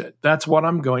crazy shit. That's what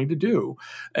I'm going to do.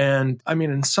 And I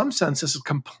mean, in some sense, this is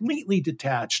completely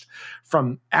detached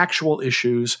from actual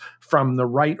issues, from the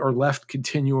right or left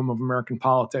continuum of American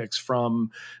politics,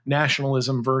 from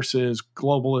nationalism versus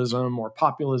globalism or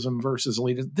populism versus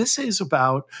elitism. This is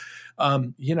about,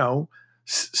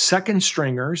 second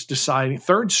stringers deciding,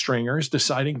 third stringers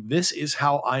deciding, this is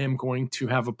how I am going to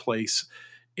have a place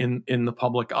in the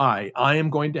public eye. I am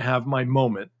going to have my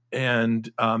moment.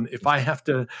 And if I have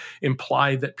to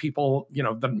imply that people,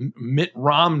 the Mitt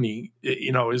Romney,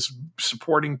 is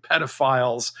supporting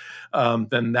pedophiles,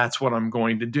 then that's what I'm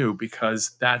going to do,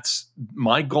 because that's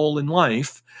my goal in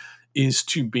life, is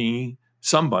to be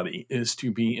somebody, is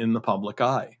to be in the public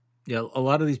eye. Yeah, a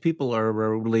lot of these people are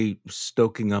really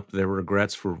stoking up their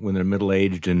regrets for when they're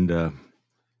middle-aged and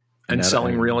And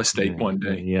selling real estate one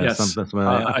day. Yeah, yes. something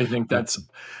I think that's,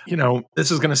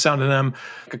 this is going to sound to them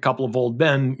like a couple of old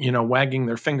men, wagging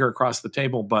their finger across the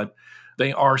table, but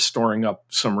they are storing up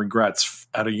some regrets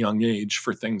at a young age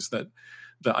for things that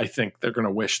I think they're going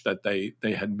to wish that they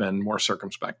had been more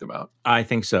circumspect about. I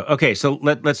think so. Okay, so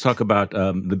let's talk about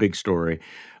the big story.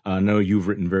 I know you've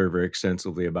written very, very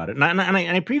extensively about it. And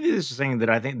I preview this as saying that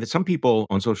I think that some people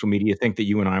on social media think that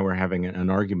you and I were having an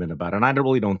argument about it, and I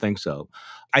really don't think so.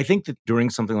 I think that during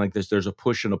something like this, there's a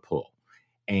push and a pull.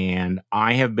 And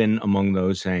I have been among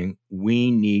those saying we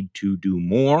need to do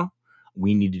more.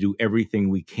 We need to do everything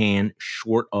we can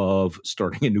short of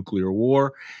starting a nuclear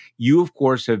war. You, of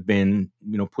course, have been,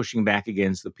 pushing back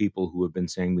against the people who have been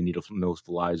saying we need a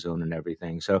no-fly zone and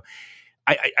everything. So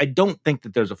I don't think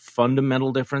that there's a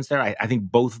fundamental difference there. I think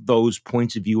both those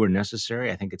points of view are necessary.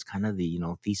 I think it's kind of the,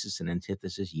 thesis and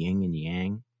antithesis, yin and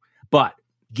yang. But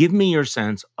give me your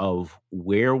sense of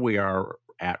where we are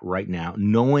at right now,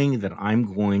 knowing that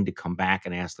I'm going to come back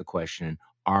and ask the question,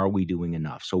 are we doing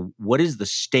enough? So what is the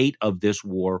state of this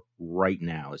war right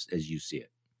now as you see it?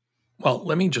 Well,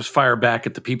 let me just fire back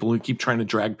at the people who keep trying to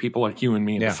drag people like you and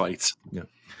me into fights. Yeah.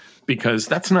 Because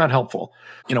that's not helpful.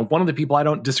 One of the people I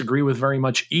don't disagree with very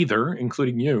much either,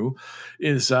 including you,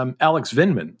 is Alex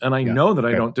Vindman. And I know that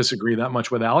I don't disagree that much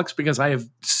with Alex because I have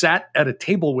sat at a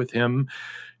table with him,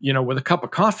 with a cup of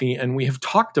coffee, and we have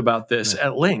talked about this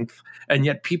at length. And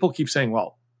yet people keep saying,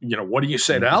 well, what do you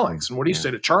say to Alex? And what do you say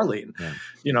to Charlie? And,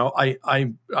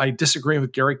 I disagree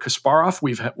with Gary Kasparov.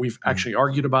 We've actually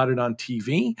argued about it on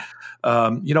TV,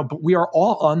 but we are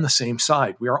all on the same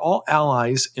side. We are all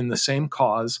allies in the same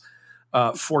cause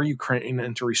for Ukraine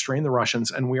and to restrain the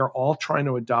Russians. And we are all trying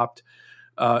to adopt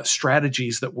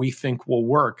strategies that we think will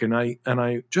work. And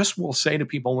I just will say to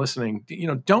people listening,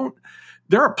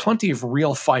 there are plenty of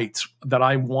real fights that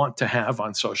I want to have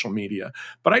on social media,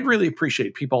 but I'd really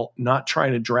appreciate people not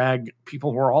trying to drag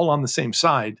people who are all on the same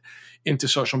side into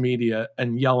social media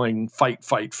and yelling fight,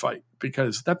 fight, fight,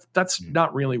 because that's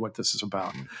not really what this is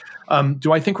about.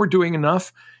 Do I think we're doing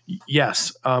enough?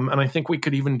 Yes. And I think we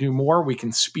could even do more. We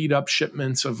can speed up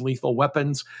shipments of lethal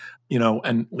weapons,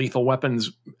 and lethal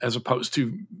weapons as opposed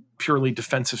to purely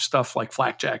defensive stuff like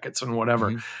flak jackets and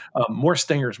whatever, more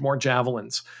Stingers, more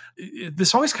Javelins.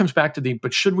 This always comes back to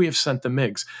but should we have sent the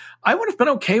MiGs? I would have been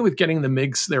okay with getting the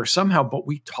MiGs there somehow, but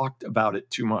we talked about it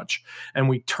too much and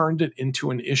we turned it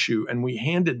into an issue and we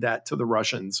handed that to the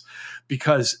Russians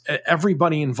because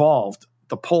everybody involved,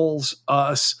 the Poles,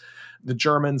 us, the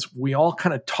Germans, we all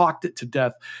kind of talked it to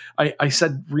death. I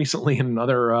said recently in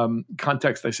another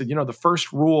context, I said, the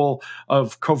first rule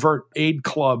of Covert Aid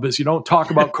Club is you don't talk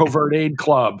about Covert Aid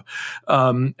Club.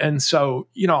 And so,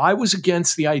 I was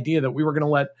against the idea that we were going to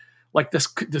let this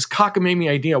cockamamie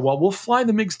idea, well, we'll fly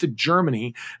the MiGs to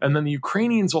Germany and then the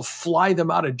Ukrainians will fly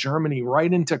them out of Germany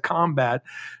right into combat.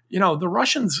 The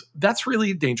Russians, that's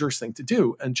really a dangerous thing to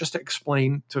do. And just to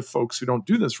explain to folks who don't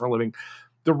do this for a living,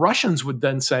 the Russians would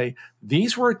then say,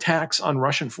 these were attacks on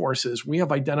Russian forces. We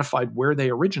have identified where they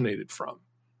originated from.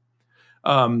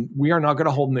 We are now going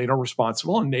to hold NATO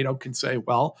responsible, and NATO can say,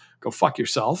 well, go fuck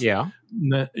yourself. Yeah.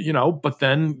 But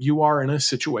then you are in a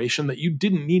situation that you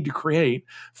didn't need to create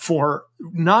for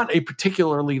not a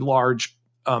particularly large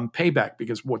payback,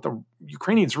 because what the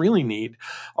Ukrainians really need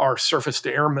are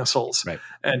surface-to-air missiles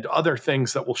and other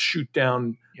things that will shoot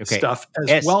down stuff,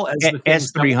 as well as the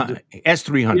S-300.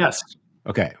 S-300. Yes.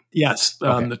 Okay. Yes.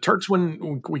 The Turks,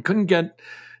 when we couldn't get,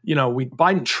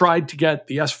 Biden tried to get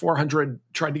the S-400,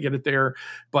 tried to get it there.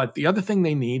 But the other thing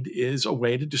they need is a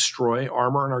way to destroy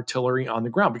armor and artillery on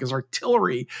the ground, because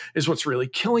artillery is what's really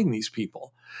killing these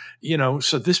people.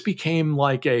 So this became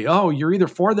like you're either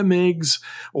for the MiGs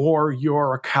or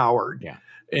you're a coward. Yeah.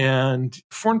 And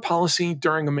foreign policy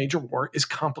during a major war is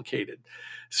complicated.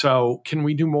 So can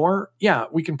we do more? Yeah,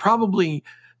 we can probably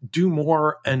do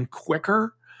more and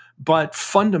quicker. But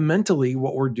fundamentally,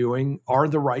 what we're doing are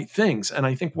the right things. And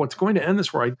I think what's going to end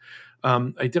this war,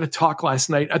 I did a talk last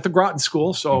night at the Groton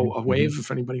School. So a wave, if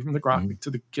anybody from the Groton,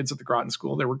 to the kids at the Groton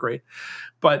School, they were great.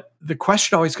 But the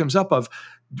question always comes up of,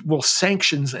 will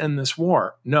sanctions end this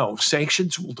war? No,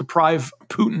 sanctions will deprive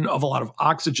Putin of a lot of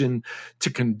oxygen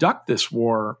to conduct this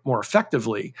war more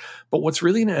effectively. But what's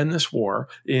really going to end this war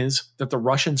is that the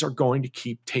Russians are going to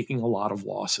keep taking a lot of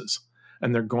losses.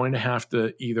 And they're going to have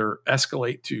to either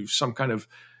escalate to some kind of,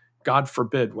 God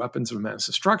forbid, weapons of mass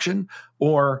destruction,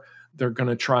 or they're going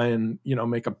to try and,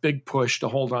 make a big push to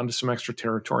hold on to some extra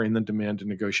territory and then demand a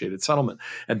negotiated settlement.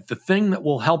 And the thing that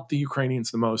will help the Ukrainians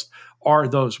the most are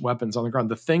those weapons on the ground.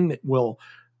 The thing that will,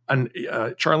 And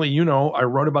Charlie, I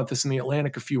wrote about this in The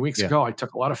Atlantic a few weeks ago. I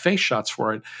took a lot of face shots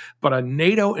for it. But a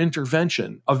NATO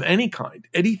intervention of any kind,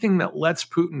 anything that lets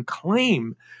Putin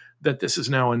claim that this is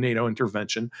now a NATO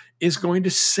intervention, is going to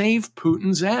save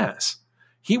Putin's ass.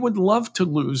 He would love to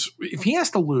lose. If he has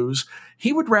to lose,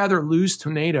 he would rather lose to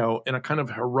NATO in a kind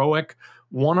of heroic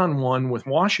one-on-one with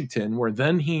Washington, where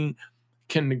then he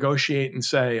can negotiate and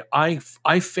say, I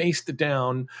faced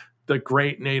down the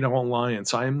great NATO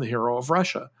alliance. I am the hero of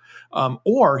Russia.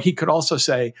 Or he could also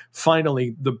say,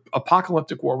 finally, the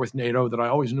apocalyptic war with NATO that I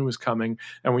always knew was coming,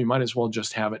 and we might as well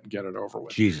just have it and get it over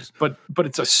with. Jesus. But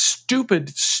it's a stupid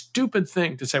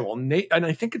thing to say, well, and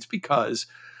I think it's because,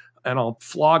 and I'll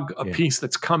flog a piece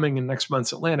that's coming in next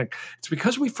month's Atlantic, it's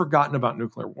because we've forgotten about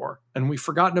nuclear war, and we've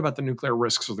forgotten about the nuclear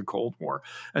risks of the Cold War.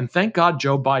 And thank God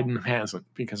Joe Biden hasn't,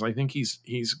 because I think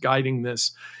he's guiding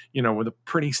this, with a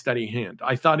pretty steady hand.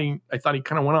 I thought he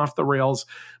kind of went off the rails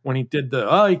when he did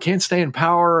he can't stay in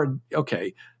power.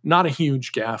 Okay, not a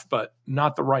huge gaffe, but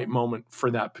not the right moment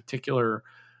for that particular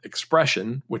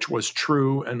expression, which was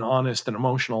true and honest and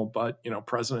emotional. But,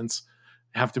 presidents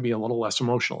have to be a little less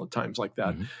emotional at times like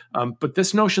that. Mm-hmm. But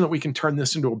this notion that we can turn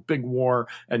this into a big war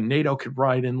and NATO could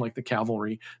ride in like the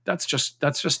cavalry, that's just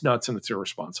nuts, and it's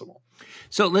irresponsible.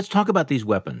 So let's talk about these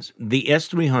weapons. The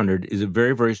S-300 is a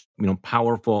very, very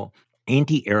powerful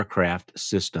anti-aircraft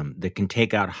system that can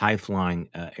take out high-flying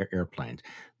airplanes.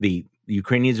 The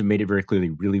Ukrainians have made it very clear they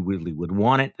really, really would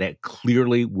want it. That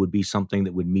clearly would be something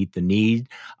that would meet the need.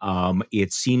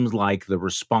 It seems like the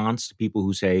response to people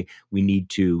who say we need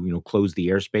to, close the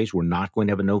airspace, we're not going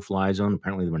to have a no-fly zone.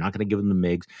 Apparently, we're not going to give them the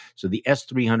MiGs. So the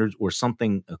S-300s or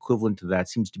something equivalent to that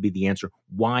seems to be the answer.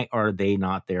 Why are they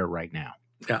not there right now?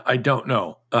 Yeah, I don't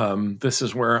know. This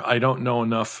is where I don't know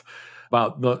enough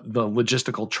about the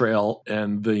logistical trail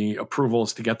and the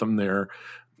approvals to get them there.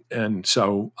 And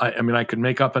so, I could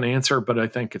make up an answer, but I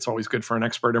think it's always good for an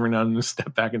expert every now and then to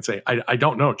step back and say, I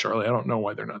don't know, Charlie. I don't know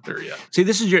why they're not there yet. See,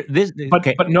 this is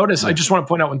okay. But notice, I just want to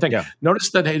point out one thing. Yeah.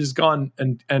 Notice that it has gone,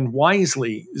 and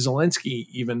wisely, Zelensky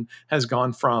even has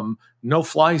gone from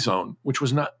no-fly zone, which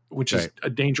is a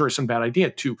dangerous and bad idea,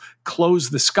 to close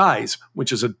the skies,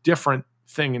 which is a different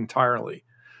thing entirely.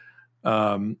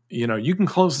 You can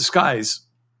close the skies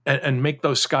and make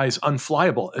those skies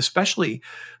unflyable, especially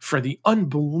for the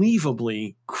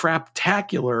unbelievably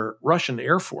craptacular Russian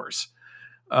Air Force,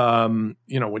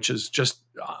 which is just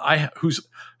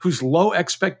whose low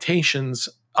expectations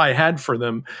I had for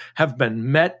them have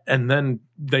been met, and then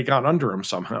they got under them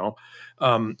somehow.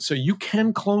 So you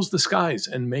can close the skies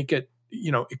and make it,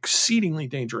 exceedingly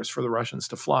dangerous for the Russians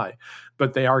to fly,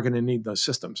 but they are going to need those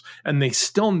systems, and they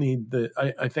still need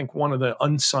I think one of the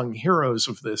unsung heroes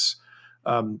of this,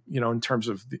 in terms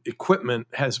of the equipment,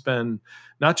 has been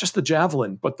not just the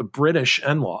Javelin, but the British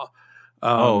NLAW.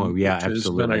 Absolutely. Has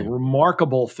been a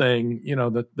remarkable thing,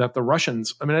 that the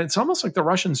Russians, it's almost like the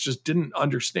Russians just didn't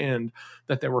understand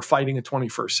that they were fighting a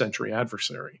 21st century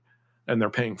adversary, and they're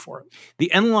paying for it.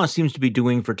 The NLAW seems to be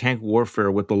doing for tank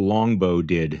warfare what the longbow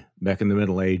did back in the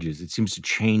Middle Ages. It seems to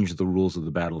change the rules of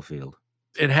the battlefield.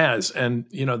 It has. And,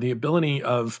 the ability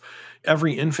of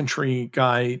every infantry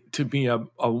guy to be a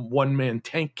one-man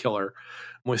tank killer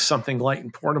with something light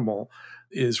and portable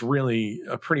is really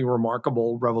a pretty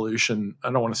remarkable revolution.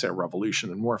 I don't want to say a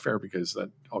revolution in warfare, because that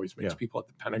always makes people at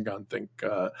the Pentagon think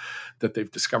that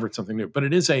they've discovered something new. But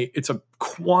it's a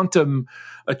quantum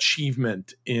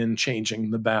achievement in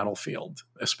changing the battlefield,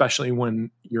 especially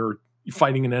when you're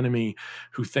fighting an enemy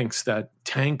who thinks that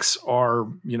tanks are,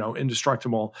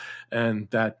 indestructible, and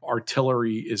that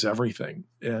artillery is everything.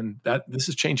 And that this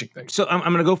is changing things. So I'm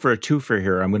going to go for a twofer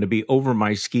here. I'm going to be over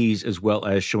my skis as well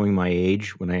as showing my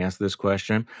age when I ask this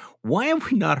question. Why have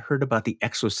we not heard about the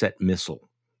Exocet missile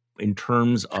in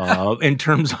terms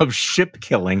of ship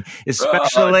killing,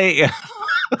 especially?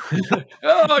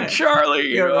 Oh,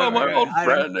 Charlie, my old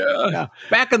friend.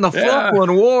 Back in the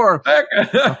Falkland War.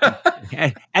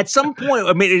 At some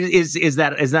point, is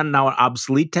that now an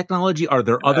obsolete technology? Are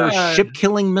there other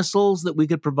ship-killing missiles that we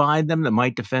could provide them that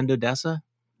might defend Odessa?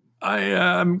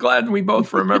 I'm glad we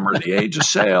both remember the Age of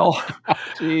Sail.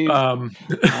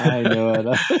 I know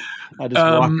it. I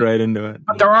just walked right into it.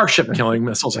 But there are ship-killing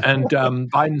missiles, and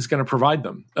Biden's going to provide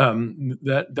them.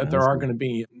 That there are going to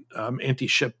be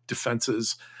anti-ship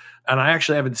defenses, and I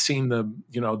actually haven't seen the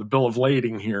bill of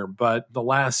lading here, but the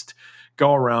last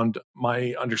go around,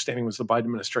 my understanding was the Biden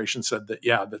administration said that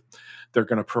that they're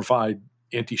going to provide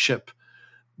anti-ship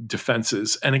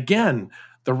defenses, and again,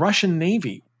 the Russian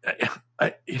Navy.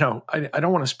 I don't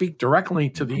want to speak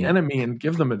directly to the enemy and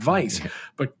give them advice,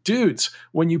 but dudes,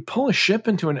 when you pull a ship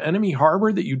into an enemy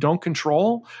harbor that you don't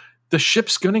control, the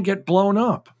ship's going to get blown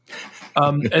up.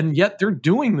 And yet they're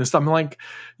doing this. I'm like,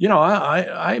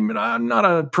 I'm not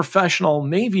a professional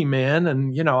Navy man.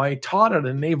 And, I taught at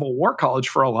a naval war college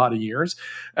for a lot of years.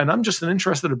 And I'm just an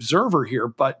interested observer here.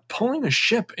 But pulling a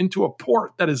ship into a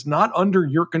port that is not under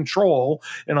your control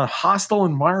in a hostile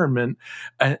environment,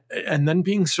 and then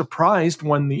being surprised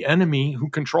when the enemy who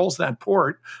controls that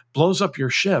port blows up your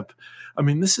ship. I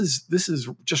mean, this is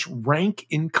just rank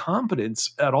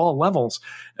incompetence at all levels.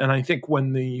 And I think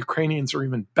when the Ukrainians are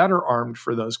even better armed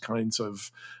for those kinds of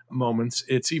moments,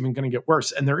 it's even going to get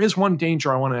worse. And there is one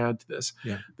danger I want to add to this,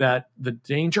 that the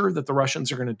danger that the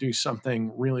Russians are going to do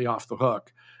something really off the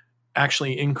hook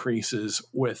actually increases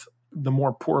with the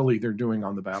more poorly they're doing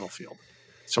on the battlefield.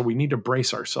 So we need to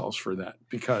brace ourselves for that,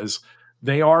 because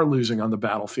they are losing on the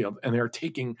battlefield, and they're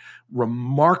taking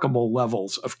remarkable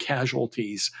levels of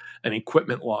casualties and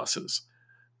equipment losses.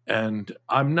 And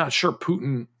I'm not sure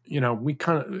Putin,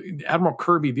 Admiral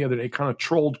Kirby the other day kind of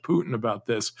trolled Putin about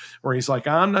this, where he's like,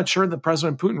 I'm not sure that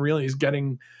President Putin really is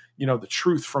getting, the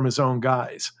truth from his own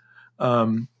guys,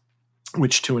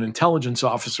 which to an intelligence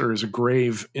officer is a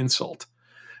grave insult.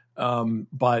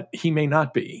 But he may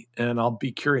not be. And I'll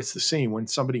be curious to see when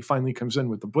somebody finally comes in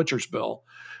with the butcher's bill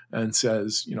and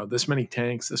says, this many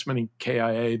tanks, this many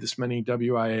KIA, this many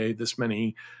WIA, this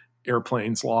many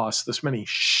airplanes lost, this many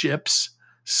ships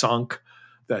sunk,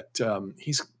 that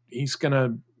he's going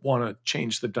to want to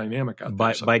change the dynamic out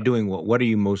there. By doing what? What are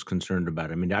you most concerned about?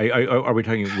 I mean, are we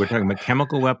talking? We're talking about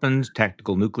chemical weapons,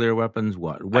 tactical nuclear weapons.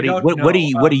 What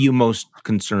are you most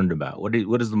concerned about? What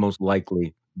is the most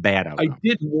likely bad outcome? I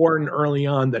did warn early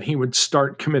on that he would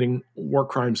start committing war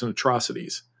crimes and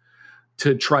atrocities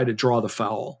to try to draw the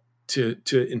foul, to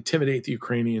intimidate the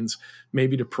Ukrainians,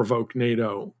 maybe to provoke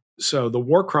NATO. So the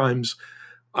war crimes,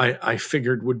 I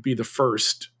figured, would be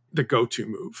the go-to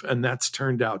move, and that's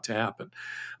turned out to happen.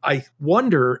 I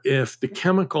wonder if the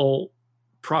chemical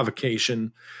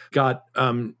provocation got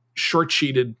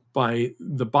short-sheeted by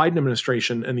the Biden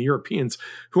administration and the Europeans,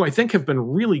 who I think have been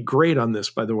really great on this,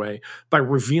 by the way, by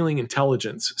revealing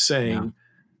intelligence, saying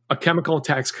a chemical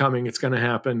attack's coming, it's going to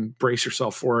happen, brace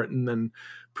yourself for it. And then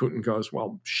Putin goes,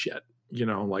 well, shit,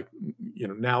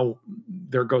 now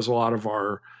there goes a lot of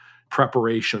our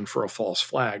preparation for a false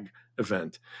flag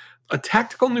event. A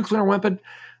tactical nuclear weapon,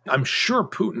 I'm sure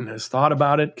Putin has thought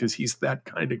about it, because he's that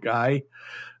kind of guy.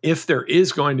 If there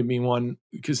is going to be one,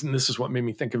 because this is what made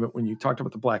me think of it when you talked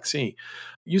about the Black Sea,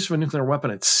 use of a nuclear weapon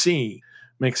at sea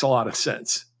makes a lot of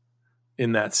sense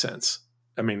in that sense.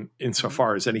 I mean,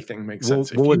 insofar as anything makes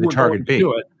sense. What would the target be?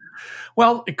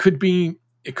 Well, it could be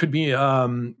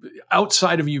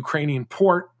outside of a Ukrainian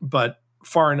port, but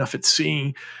far enough at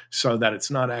sea so that it's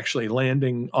not actually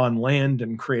landing on land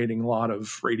and creating a lot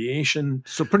of radiation.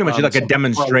 So pretty much like a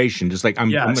demonstration, just like I'm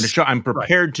going to show I'm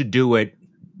prepared to do it.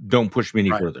 Don't push me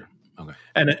any further. Okay.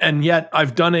 And yet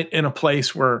I've done it in a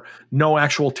place where no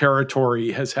actual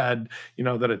territory has had,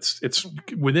 that it's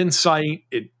within sight.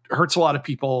 It hurts a lot of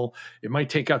people. It might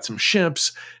take out some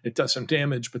ships. It does some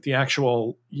damage, but the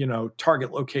actual,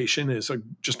 target location is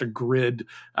just a grid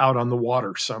out on the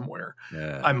water somewhere.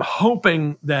 Yeah. I'm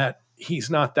hoping that he's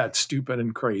not that stupid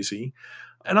and crazy.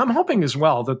 And I'm hoping as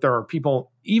well that there are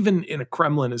people, even in a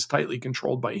Kremlin as tightly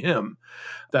controlled by him,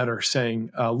 that are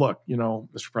saying, look,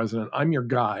 Mr. President, I'm your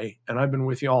guy, and I've been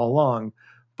with you all along,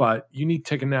 but you need to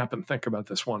take a nap and think about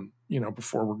this one,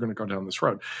 before we're going to go down this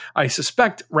road. I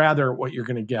suspect rather what you're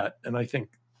going to get, and I think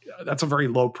that's a very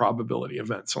low probability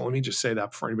event. So let me just say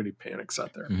that before anybody panics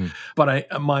out there. Mm-hmm.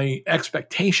 But my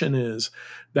expectation is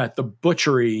that the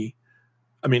butchery,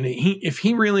 I mean, if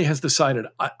he really has decided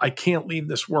I can't leave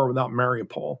this war without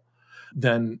Mariupol,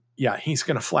 then he's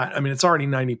going to flat. I mean, it's already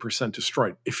 90%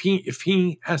 destroyed. If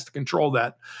he has to control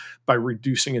that by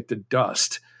reducing it to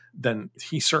dust, then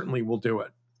he certainly will do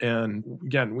it. And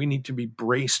again, we need to be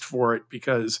braced for it,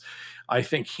 because I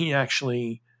think he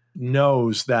actually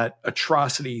knows that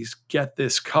atrocities get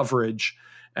this coverage,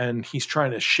 and he's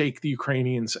trying to shake the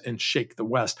Ukrainians and shake the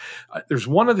West. There's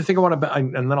one other thing I want to,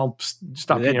 and then I'll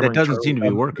stop. That doesn't seem to be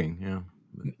working. Yeah.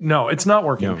 No, it's not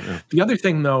working. No. The other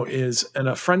thing, though, is, and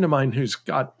a friend of mine who's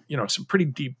got some pretty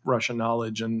deep Russian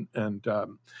knowledge and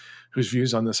whose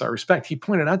views on this I respect, he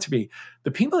pointed out to me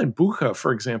the people in Bucha,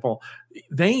 for example,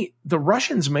 the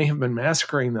Russians may have been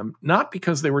massacring them not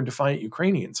because they were defiant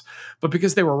Ukrainians, but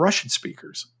because they were Russian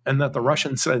speakers, and that the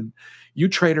Russians said, "You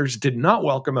traitors did not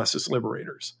welcome us as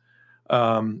liberators,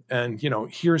 and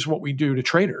here's what we do to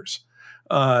traitors."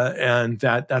 And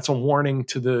that's a warning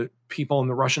to the people in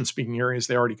the Russian-speaking areas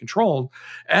they already controlled,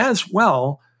 as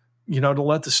well, to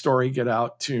let the story get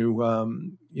out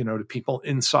to to people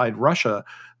inside Russia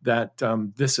that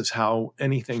this is how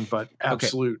anything but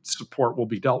absolute support will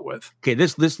be dealt with. Okay,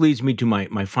 this leads me to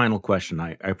my final question.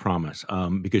 I promise,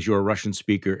 because you're a Russian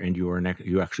speaker and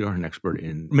you actually are an expert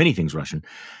in many things Russian.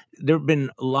 There have been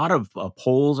a lot of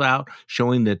polls out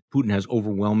showing that Putin has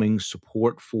overwhelming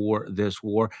support for this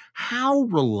war. How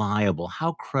reliable,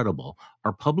 how credible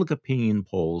are public opinion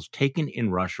polls taken in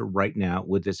Russia right now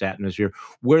with this atmosphere,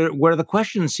 where the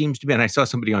question seems to be, and I saw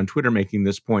somebody on Twitter making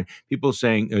this point, people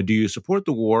saying, do you support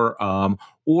the war,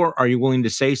 or are you willing to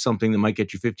say something that might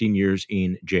get you 15 years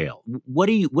in jail? What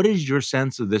is your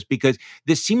sense of this? Because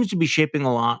this seems to be shaping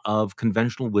a lot of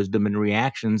conventional wisdom and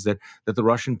reactions that the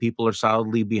Russian people are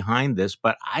solidly behind this.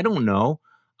 But I don't know.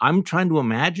 I'm trying to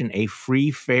imagine a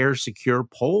free, fair, secure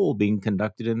poll being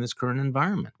conducted in this current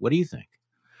environment. What do you think?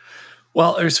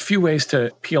 Well, there's a few ways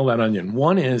to peel that onion.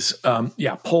 One is,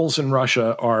 polls in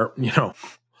Russia are,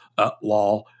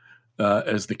 lol,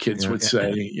 as the kids would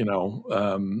say,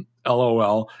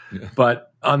 LOL. Yeah.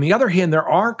 But on the other hand, there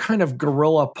are kind of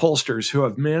guerrilla pollsters who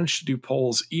have managed to do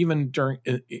polls even during,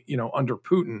 under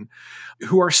Putin,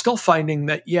 who are still finding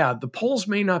that, the polls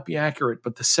may not be accurate,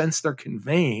 but the sense they're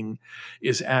conveying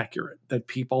is accurate, that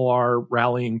people are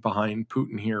rallying behind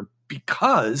Putin here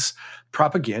because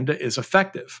propaganda is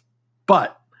effective.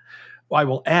 But I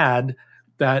will add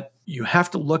that you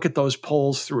have to look at those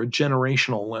polls through a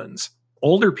generational lens.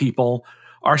 Older people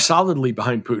are solidly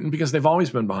behind Putin because they've always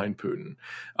been behind Putin.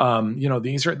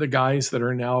 These are the guys that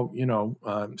are now,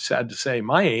 sad to say,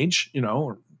 my age,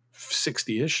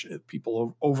 60-ish,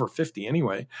 people over 50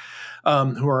 anyway,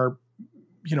 who are,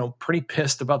 pretty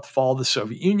pissed about the fall of the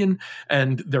Soviet Union,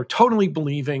 and they're totally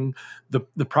believing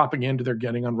the propaganda they're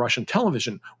getting on Russian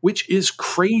television, which is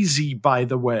crazy, by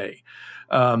the way.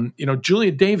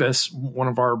 Julia Davis, one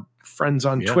of our friends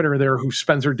on Twitter there who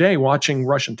spends her day watching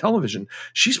Russian television,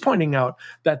 she's pointing out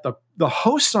that the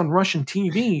hosts on Russian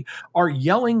TV are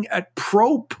yelling at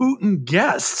pro-Putin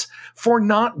guests for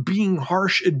not being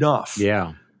harsh enough.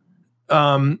 Yeah.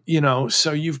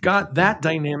 So you've got that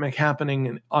dynamic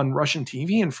happening on Russian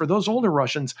TV. And for those older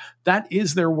Russians, that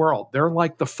is their world. They're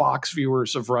like the Fox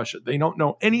viewers of Russia. They don't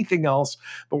know anything else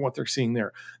but what they're seeing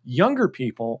there. Younger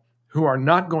people who are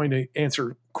not going to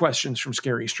answer questions from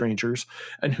scary strangers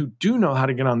and who do know how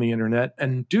to get on the internet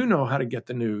and do know how to get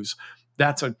the news,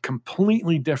 that's a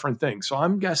completely different thing. So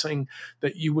I'm guessing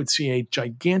that you would see a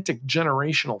gigantic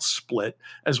generational split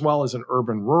as well as an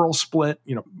urban-rural split.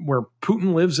 Where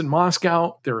Putin lives in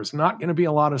Moscow, there is not going to be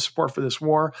a lot of support for this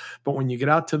war. But when you get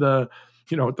out to the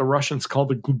what the Russians call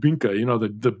the Glubinka,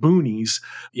 the boonies,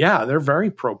 they're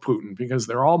very pro-Putin because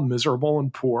they're all miserable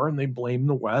and poor and they blame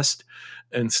the West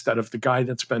instead of the guy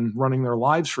that's been running their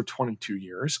lives for 22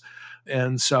 years.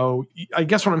 And so I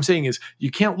guess what I'm saying is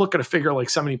you can't look at a figure like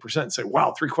 70% and say,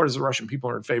 wow, 3/4 of the Russian people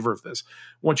are in favor of this.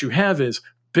 What you have is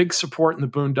big support in the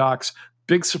boondocks,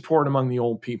 big support among the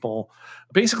old people.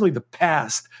 Basically, the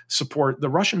past support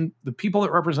the people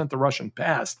that represent the Russian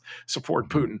past support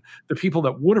Putin. The people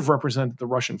that would have represented the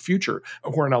Russian future,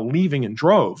 who are now leaving in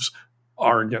droves,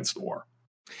 are against the war.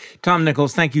 Tom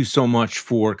Nichols, thank you so much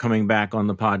for coming back on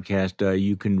the podcast.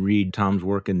 You can read Tom's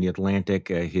work in The Atlantic,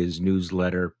 his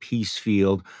newsletter,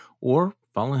 Peacefield, or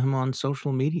follow him on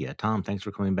social media. Tom, thanks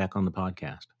for coming back on the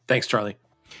podcast. Thanks, Charlie.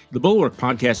 The Bulwark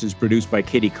podcast is produced by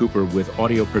Katie Cooper with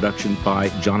audio production by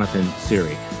Jonathan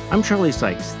Siri. I'm Charlie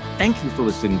Sykes. Thank you for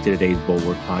listening to today's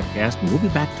Bulwark podcast, and we'll be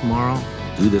back tomorrow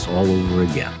to do this all over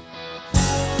again.